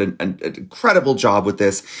Willis did an incredible job with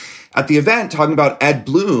this at the event, talking about Ed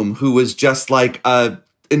Bloom, who was just like a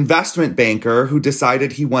investment banker who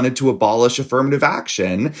decided he wanted to abolish affirmative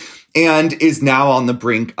action and is now on the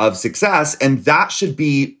brink of success. And that should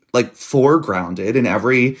be foregrounded in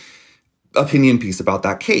every opinion piece about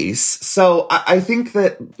that case. So I think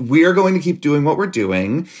that we're going to keep doing what we're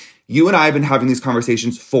doing. You and I have been having these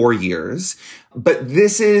conversations for years, but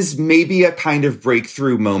this is maybe a kind of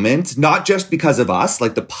breakthrough moment, not just because of us.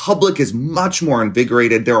 The public is much more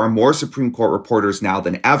invigorated. There are more Supreme Court reporters now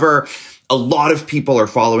than ever. A lot of people are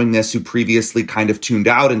following this who previously kind of tuned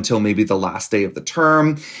out until maybe the last day of the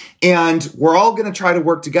term. And we're all going to try to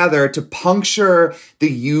work together to puncture the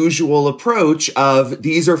usual approach of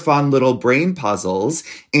these are fun little brain puzzles,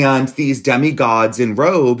 and these demigods in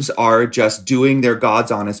robes are just doing their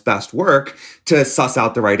God's honest best work to suss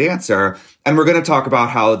out the right answer. And we're going to talk about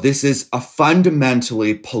how this is a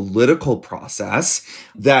fundamentally political process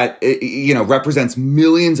that, represents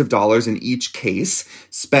millions of dollars in each case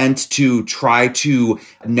spent to try to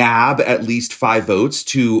nab at least 5 votes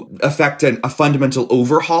to effect a fundamental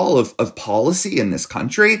overhaul of policy in this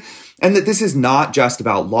country. And that this is not just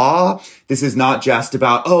about law. This is not just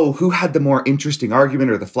about, who had the more interesting argument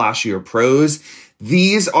or the flashier prose.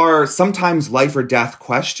 These are sometimes life or death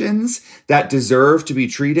questions that deserve to be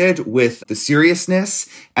treated with the seriousness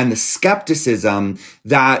and the skepticism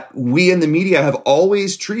that we in the media have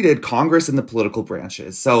always treated Congress and the political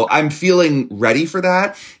branches. So I'm feeling ready for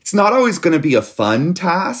that. It's not always going to be a fun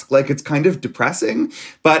task. Like, it's kind of depressing,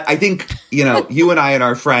 but I think, you and I and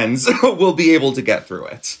our friends will be able to get through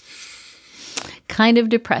it. Kind of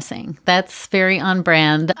depressing. That's very on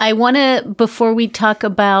brand. I want to, before we talk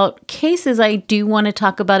about cases, I do want to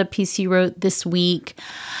talk about a piece you wrote this week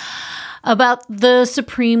about the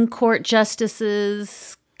Supreme Court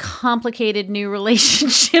justices' complicated new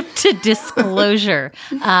relationship to disclosure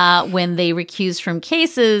when they recuse from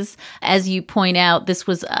cases. As you point out, this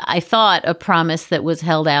was, I thought, a promise that was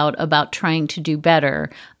held out about trying to do better.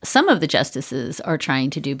 Some of the justices are trying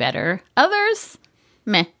to do better. Others,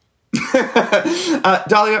 meh.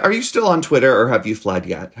 Dahlia, are you still on Twitter, or have you fled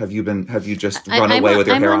yet? Have you just run away with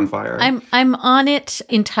your hair on fire? I'm on it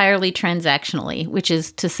entirely transactionally, which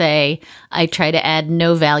is to say I try to add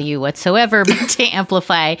no value whatsoever, but to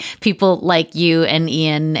amplify people like you and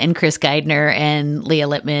Ian and Chris Geidner and Leah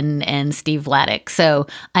Lippman and Steve Vladek. So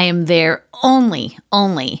I am there only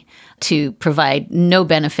to provide no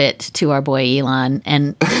benefit to our boy Elon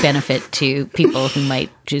and benefit to people who might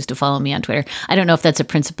choose to follow me on Twitter. I don't know if that's a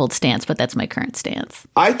principled stance, but that's my current stance.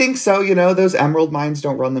 I think so. Those emerald mines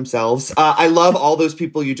don't run themselves. I love all those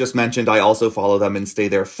people you just mentioned. I also follow them and stay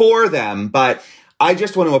there for them. But I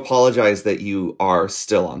just want to apologize that you are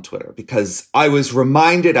still on Twitter, because I was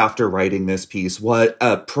reminded after writing this piece what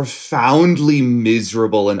a profoundly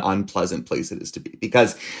miserable and unpleasant place it is to be.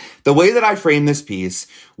 Because the way that I framed this piece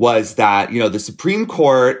was that, the Supreme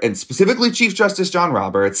Court, and specifically Chief Justice John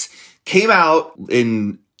Roberts, came out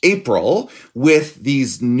in April with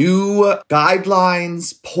these new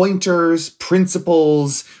guidelines, pointers,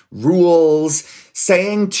 principles, rules,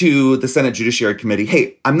 saying to the Senate Judiciary Committee,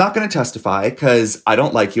 hey, I'm not going to testify because I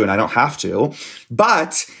don't like you and I don't have to,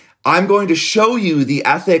 but I'm going to show you the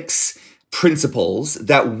ethics principles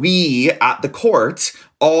that we at the court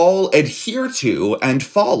all adhere to and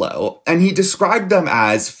follow. And he described them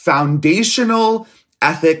as foundational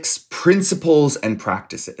ethics principles and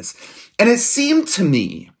practices. And it seemed to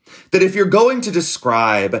me that if you're going to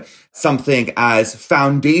describe something as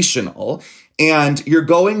foundational, and you're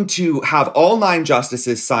going to have all 9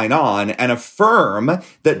 justices sign on and affirm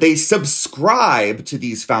that they subscribe to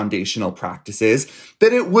these foundational practices,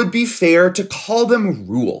 then it would be fair to call them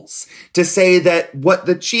rules, to say that what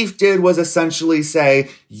the chief did was essentially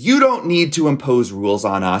say, you don't need to impose rules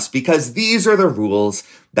on us because these are the rules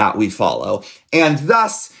that we follow. And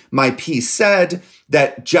thus, my piece said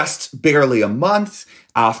that just barely a month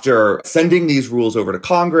after sending these rules over to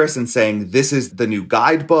Congress and saying this is the new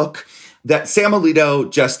guidebook, that Sam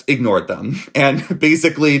Alito just ignored them and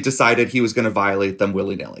basically decided he was going to violate them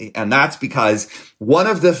willy-nilly. And that's because one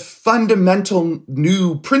of the fundamental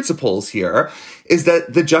new principles here is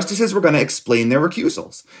that the justices were going to explain their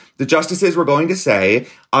recusals. The justices were going to say,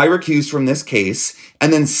 I recuse from this case,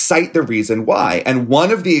 and then cite the reason why. And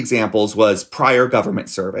one of the examples was prior government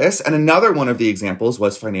service, and another one of the examples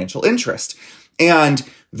was financial interest. And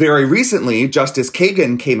very recently, Justice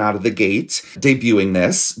Kagan came out of the gate debuting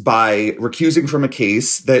this by recusing from a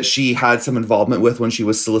case that she had some involvement with when she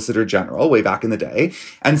was Solicitor General way back in the day,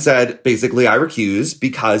 and said, basically, I recuse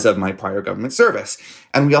because of my prior government service.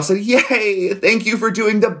 And we all said, yay, thank you for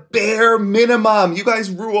doing the bare minimum. You guys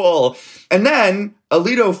rule. And then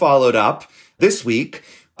Alito followed up this week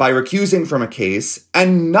by recusing from a case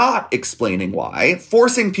and not explaining why,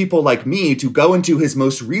 forcing people like me to go into his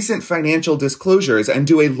most recent financial disclosures and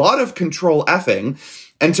do a lot of control effing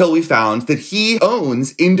until we found that he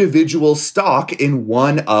owns individual stock in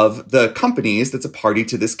one of the companies that's a party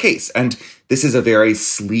to this case. And this is a very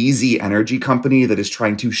sleazy energy company that is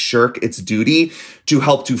trying to shirk its duty to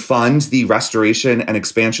help to fund the restoration and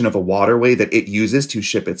expansion of a waterway that it uses to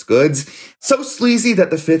ship its goods. So sleazy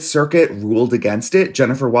that the Fifth Circuit ruled against it.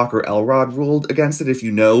 Jennifer Walker Elrod ruled against it. If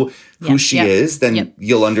you know who she is, then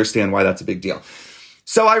you'll understand why that's a big deal.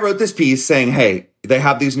 So I wrote this piece saying, hey, they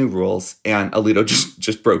have these new rules and Alito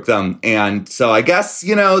just broke them. And so I guess,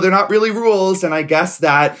 they're not really rules. And I guess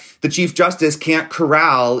that the Chief Justice can't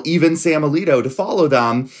corral even Sam Alito to follow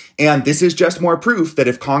them. And this is just more proof that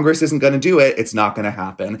if Congress isn't going to do it, it's not going to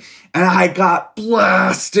happen. And I got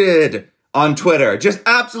blasted on Twitter, just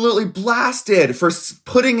absolutely blasted for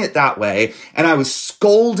putting it that way. And I was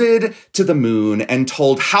scolded to the moon and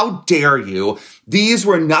told, how dare you? These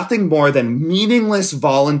were nothing more than meaningless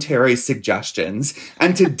voluntary suggestions.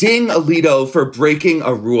 And to ding Alito for breaking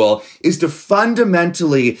a rule is to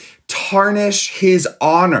fundamentally tarnish his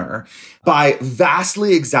honor by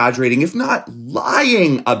vastly exaggerating, if not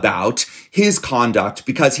lying about his conduct,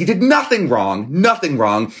 because he did nothing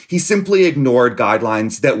wrong. He simply ignored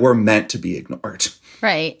guidelines that were meant to be ignored.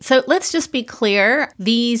 Right. So let's just be clear.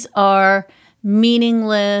 These are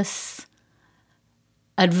meaningless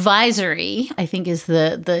advisory, I think is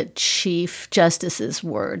the Chief Justice's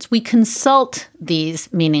words. We consult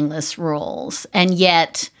these meaningless rules, and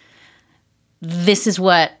yet this is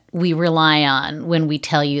what we rely on when we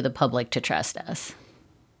tell you the public to trust us.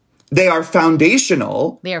 They are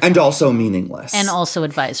foundational and also meaningless. And also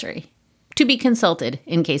advisory. To be consulted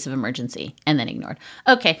in case of emergency and then ignored.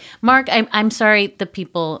 Okay, Mark, I'm sorry the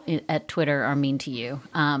people at Twitter are mean to you.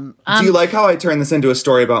 Do you like how I turned this into a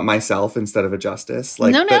story about myself instead of a justice? No,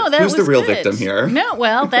 that who's the real good. victim here? No,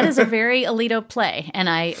 well, that is a very Alito play, and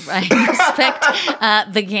I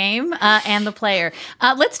respect the game and the player.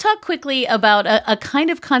 Let's talk quickly about a kind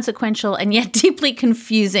of consequential and yet deeply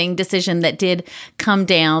confusing decision that did come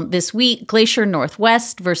down this week, Glacier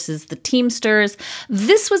Northwest versus the Teamsters.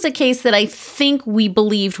 This was a case that I think we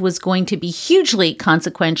believed was going to be hugely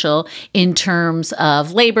consequential in terms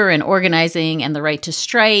of labor and organizing and the right to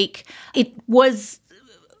strike. It was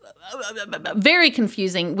very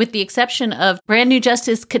confusing, with the exception of brand new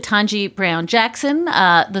Justice Ketanji Brown Jackson,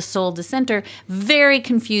 the sole dissenter. Very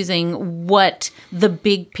confusing what the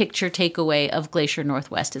big picture takeaway of Glacier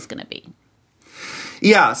Northwest is going to be.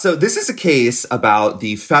 Yeah, so this is a case about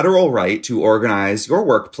the federal right to organize your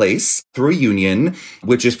workplace through a union,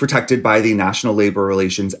 which is protected by the National Labor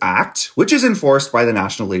Relations Act, which is enforced by the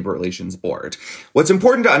National Labor Relations Board. What's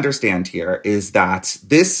important to understand here is that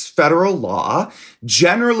this federal law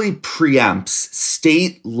generally preempts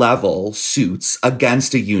state-level suits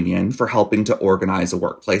against a union for helping to organize a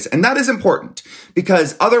workplace. And that is important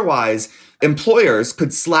because otherwise, employers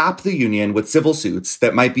could slap the union with civil suits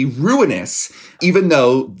that might be ruinous, even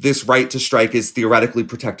though this right to strike is theoretically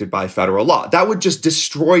protected by federal law. That would just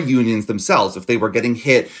destroy unions themselves if they were getting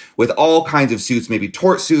hit with all kinds of suits, maybe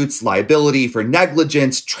tort suits, liability for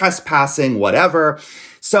negligence, trespassing, whatever.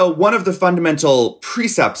 So one of the fundamental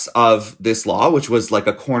precepts of this law, which was like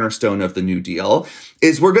a cornerstone of the New Deal,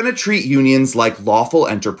 is we're going to treat unions like lawful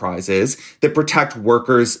enterprises that protect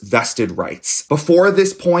workers' vested rights. Before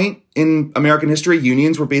this point in American history,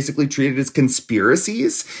 unions were basically treated as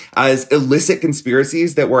conspiracies, as illicit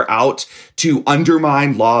conspiracies that were out to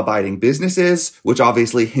undermine law-abiding businesses, which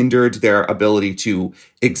obviously hindered their ability to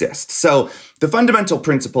exist. So the fundamental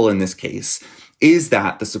principle in this case is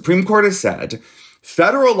that the Supreme Court has said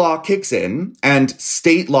federal law kicks in and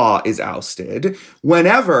state law is ousted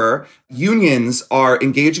whenever unions are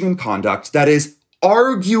engaging in conduct that is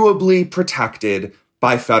arguably protected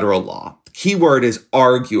by federal law. The key word is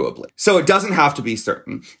arguably. So it doesn't have to be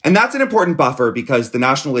certain. And that's an important buffer because the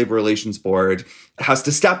National Labor Relations Board has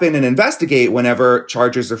to step in and investigate whenever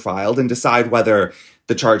charges are filed and decide whether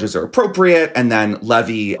the charges are appropriate and then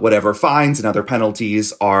levy whatever fines and other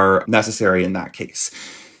penalties are necessary in that case.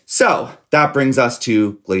 So that brings us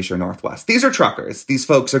to Glacier Northwest. These are truckers. These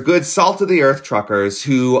folks are good salt-of-the-earth truckers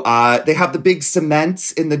who they have the big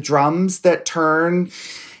cement in the drums that turn.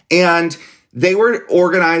 And they were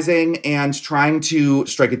organizing and trying to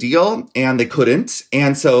strike a deal, and they couldn't.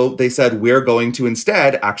 And so they said, we're going to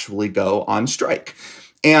instead actually go on strike.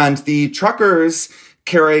 And the truckers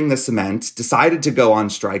carrying the cement decided to go on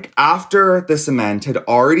strike after the cement had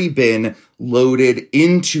already been loaded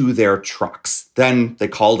into their trucks. Then they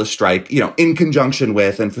called a strike, in conjunction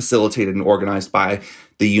with and facilitated and organized by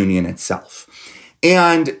the union itself.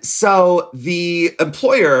 And so the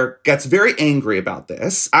employer gets very angry about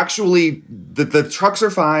this. Actually, the trucks are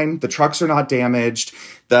fine. The trucks are not damaged.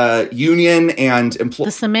 The union and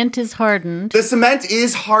employees. The cement is hardened. The cement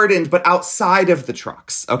is hardened, but outside of the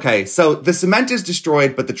trucks. Okay, so the cement is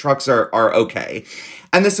destroyed, but the trucks are okay.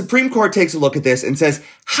 And the Supreme Court takes a look at this and says,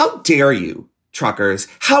 how dare you, truckers?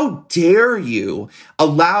 How dare you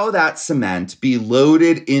allow that cement be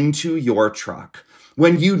loaded into your truck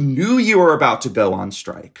when you knew you were about to go on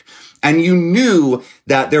strike? And you knew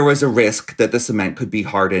that there was a risk that the cement could be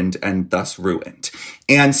hardened and thus ruined.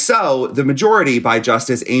 And so the majority by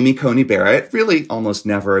Justice Amy Coney Barrett, really almost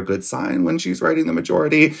never a good sign when she's writing the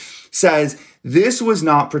majority, says this was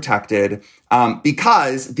not protected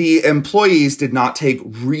because the employees did not take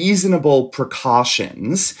reasonable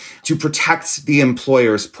precautions to protect the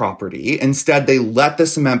employer's property. Instead, they let the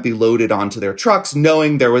cement be loaded onto their trucks,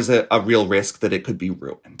 knowing there was a real risk that it could be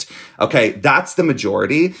ruined. Okay, that's the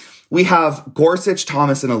majority. We have Gorsuch,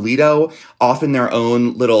 Thomas, and Alito off in their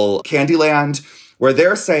own little Candyland, where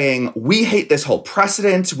they're saying, we hate this whole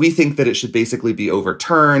precedent. We think that it should basically be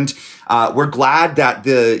overturned. We're glad that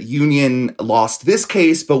the union lost this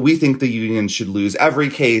case, but we think the union should lose every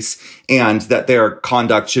case and that their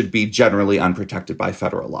conduct should be generally unprotected by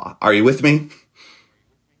federal law. Are you with me?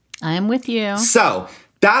 I am with you. So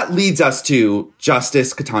that leads us to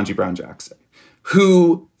Justice Ketanji Brown Jackson.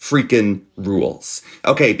 Who freaking rules?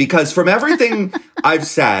 Okay, because from everything I've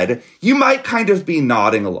said, you might kind of be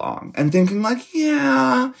nodding along and thinking like,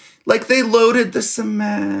 yeah, like they loaded the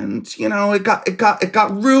cement, you know, it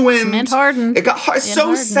got ruined. Cement hardened. It got hard. So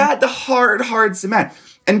hardened. Sad, the hard cement.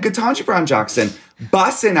 And Ketanji Brown Jackson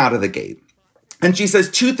busts in out of the gate. And she says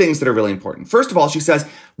two things that are really important. First of all, she says,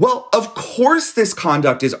 well, of course this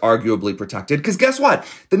conduct is arguably protected, because guess what?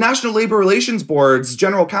 The National Labor Relations Board's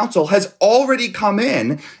general counsel has already come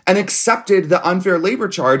in and accepted the unfair labor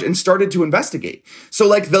charge and started to investigate. So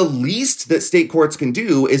like the least that state courts can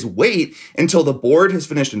do is wait until the board has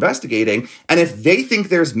finished investigating. And if they think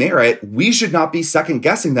there's merit, we should not be second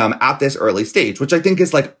guessing them at this early stage, which I think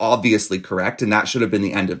is like obviously correct. And that should have been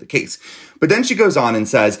the end of the case. But then she goes on and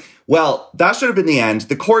says, well, that should have been the end.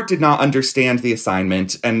 The court did not understand the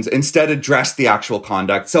assignment and instead addressed the actual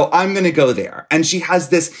conduct. So I'm going to go there. And she has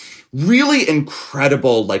this really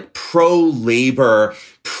incredible, like pro-labor,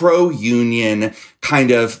 pro-union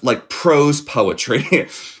kind of like prose poetry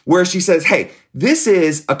where she says, hey, this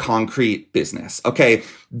is a concrete business. Okay.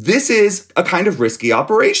 This is a kind of risky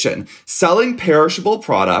operation. Selling perishable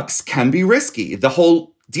products can be risky. The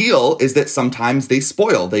whole deal is that sometimes they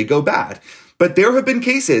spoil, they go bad. But there have been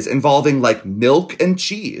cases involving like milk and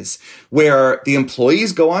cheese where the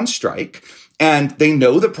employees go on strike and they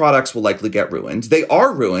know the products will likely get ruined. They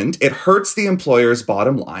are ruined. It hurts the employer's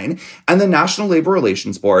bottom line. And the National Labor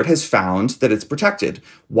Relations Board has found that it's protected.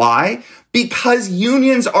 Why? Because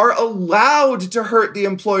unions are allowed to hurt the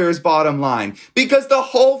employer's bottom line. Because the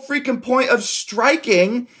whole freaking point of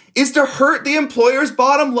striking is to hurt the employer's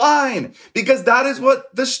bottom line, because that is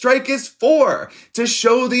what the strike is for, to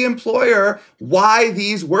show the employer why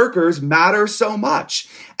these workers matter so much.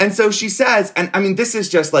 And so she says, and I mean, this is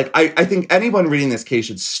just like, I think anyone reading this case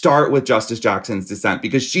should start with Justice Jackson's dissent,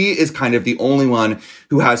 because she is kind of the only one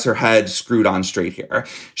who has her head screwed on straight here.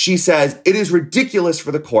 She says, it is ridiculous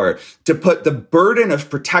for the court to put the burden of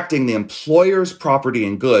protecting the employer's property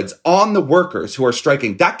and goods on the workers who are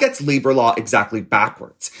striking. That gets labor law exactly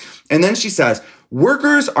backwards. And then she says,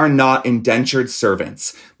 workers are not indentured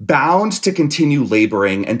servants, bound to continue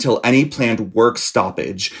laboring until any planned work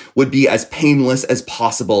stoppage would be as painless as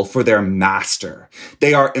possible for their master.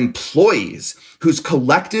 They are employees whose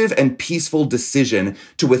collective and peaceful decision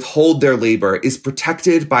to withhold their labor is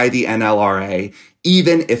protected by the NLRA,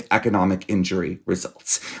 even if economic injury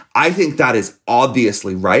results. I think that is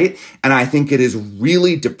obviously right. And I think it is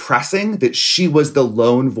really depressing that she was the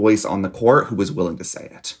lone voice on the court who was willing to say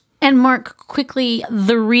it. And Mark, quickly,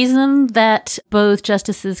 the reason that both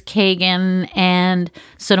Justices Kagan and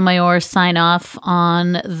Sotomayor sign off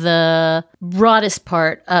on the broadest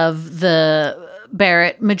part of the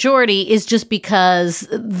Barrett majority is just because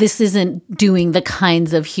this isn't doing the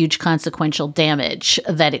kinds of huge consequential damage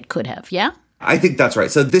that it could have, yeah? I think that's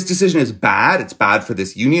right. So this decision is bad. It's bad for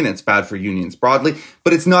this union. It's bad for unions broadly,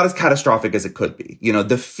 but it's not as catastrophic as it could be. You know,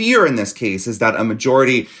 the fear in this case is that a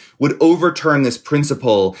majority would overturn this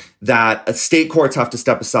principle that state courts have to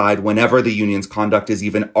step aside whenever the union's conduct is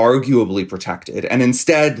even arguably protected. And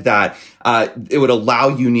instead that it would allow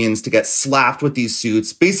unions to get slapped with these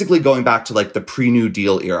suits, basically going back to like the pre-New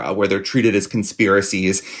Deal era where they're treated as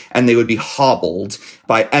conspiracies and they would be hobbled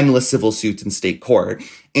by endless civil suits in state court.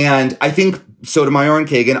 And I think Sotomayor and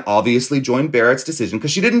Kagan obviously joined Barrett's decision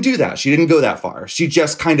because she didn't do that. She didn't go that far. She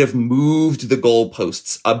just kind of moved the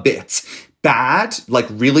goalposts a bit bad, like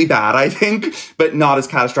really bad, I think, but not as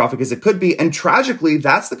catastrophic as it could be. And tragically,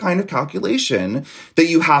 that's the kind of calculation that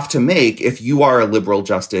you have to make if you are a liberal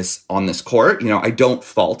justice on this court. I don't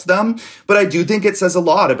fault them, but I do think it says a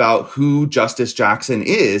lot about who Justice Jackson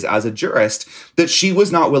is as a jurist, that she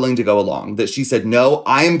was not willing to go along, that she said, no,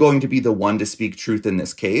 I am going to be the one to speak truth in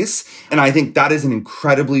this case. And I think that is an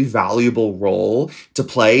incredibly valuable role to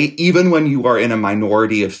play, even when you are in a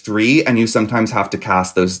minority of three and you sometimes have to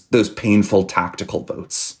cast those painful tactical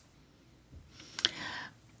votes.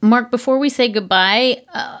 Mark, before we say goodbye,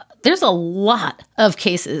 there's a lot of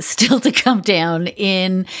cases still to come down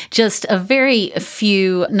in just a very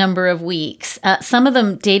few number of weeks. Some of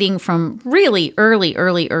them dating from really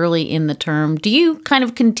early in the term. Do you kind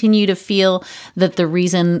of continue to feel that the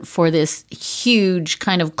reason for this huge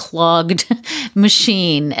kind of clogged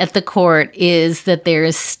machine at the court is that there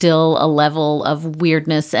is still a level of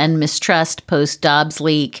weirdness and mistrust post-Dobbs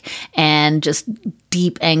leak and just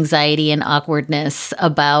deep anxiety and awkwardness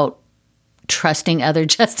about trusting other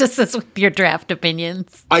justices with your draft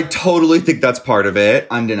opinions? I totally think that's part of it,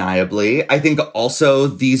 undeniably. I think also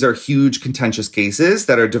these are huge contentious cases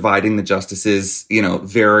that are dividing the justices,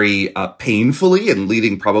 very painfully and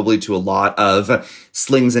leading probably to a lot of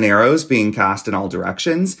slings and arrows being cast in all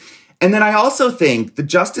directions. And then I also think the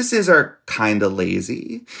justices are kind of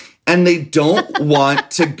lazy and they don't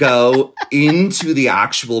want to go into the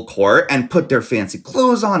actual court and put their fancy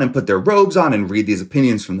clothes on and put their robes on and read these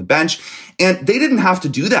opinions from the bench. And they didn't have to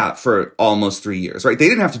do that for almost 3 years, right? They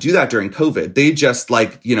didn't have to do that during COVID. They just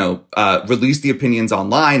released the opinions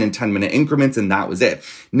online in 10-minute increments and that was it.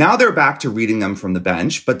 Now they're back to reading them from the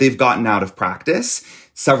bench, but they've gotten out of practice.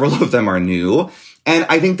 Several of them are new. And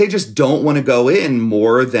I think they just don't want to go in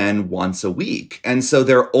more than once a week. And so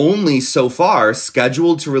they're only so far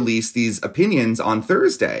scheduled to release these opinions on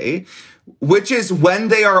Thursday, which is when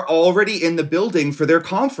they are already in the building for their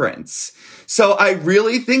conference. So I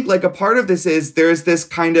really think a part of this is there's this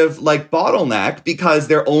kind of bottleneck because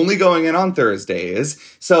they're only going in on Thursdays.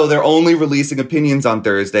 So they're only releasing opinions on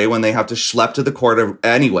Thursday when they have to schlep to the court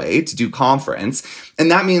anyway to do conference.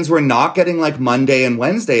 And that means we're not getting Monday and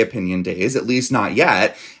Wednesday opinion days, at least not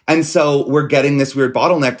yet. And so we're getting this weird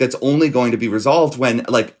bottleneck that's only going to be resolved when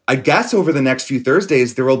I guess over the next few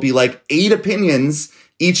Thursdays, there will be 8 opinions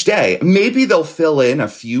each day. Maybe they'll fill in a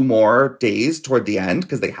few more days toward the end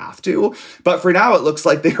because they have to. But for now, it looks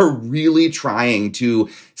like they are really trying to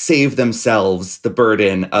save themselves the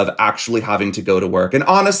burden of actually having to go to work. And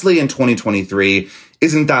honestly, in 2023,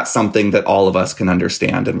 isn't that something that all of us can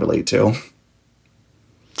understand and relate to?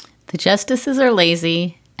 The justices are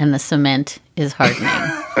lazy and the cement is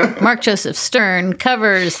hardening. Mark Joseph Stern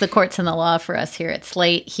covers the courts and the law for us here at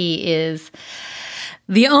Slate. He is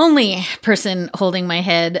the only person holding my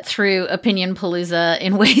head through Opinion Palooza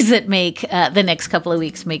in ways that make the next couple of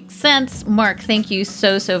weeks make sense. Mark, thank you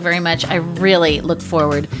so very much. I really look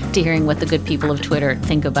forward to hearing what the good people of Twitter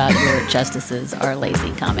think about your justices are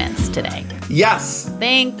lazy comments today. Yes.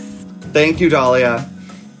 Thanks. Thank you, Dahlia.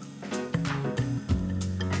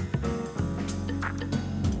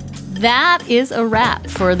 That is a wrap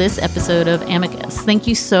for this episode of Amicus. Thank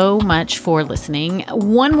you so much for listening.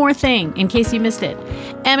 One more thing, in case you missed it.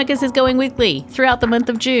 Amicus is going weekly throughout the month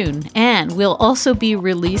of June, and we'll also be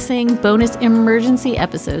releasing bonus emergency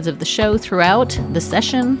episodes of the show throughout the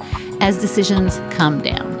session as decisions come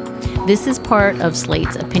down. This is part of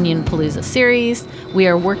Slate's Opinion Palooza series. We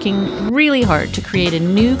are working really hard to create a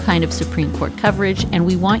new kind of Supreme Court coverage, and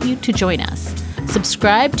we want you to join us.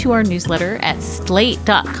 Subscribe to our newsletter at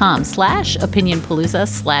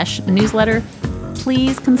slate.com/opinionpalooza/newsletter.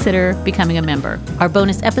 Please consider becoming a member. Our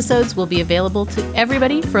bonus episodes will be available to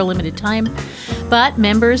everybody for a limited time, but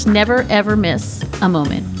members never ever miss a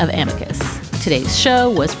moment of Amicus. Today's show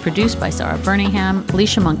was produced by Sarah Birmingham.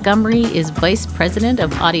 Alicia Montgomery is Vice President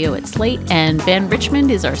of Audio at Slate, and Ben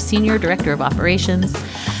Richmond is our Senior Director of Operations.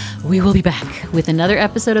 We will be back with another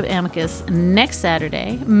episode of Amicus next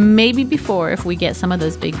Saturday, maybe before if we get some of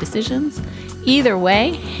those big decisions. Either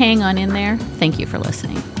way, hang on in there. Thank you for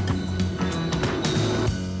listening.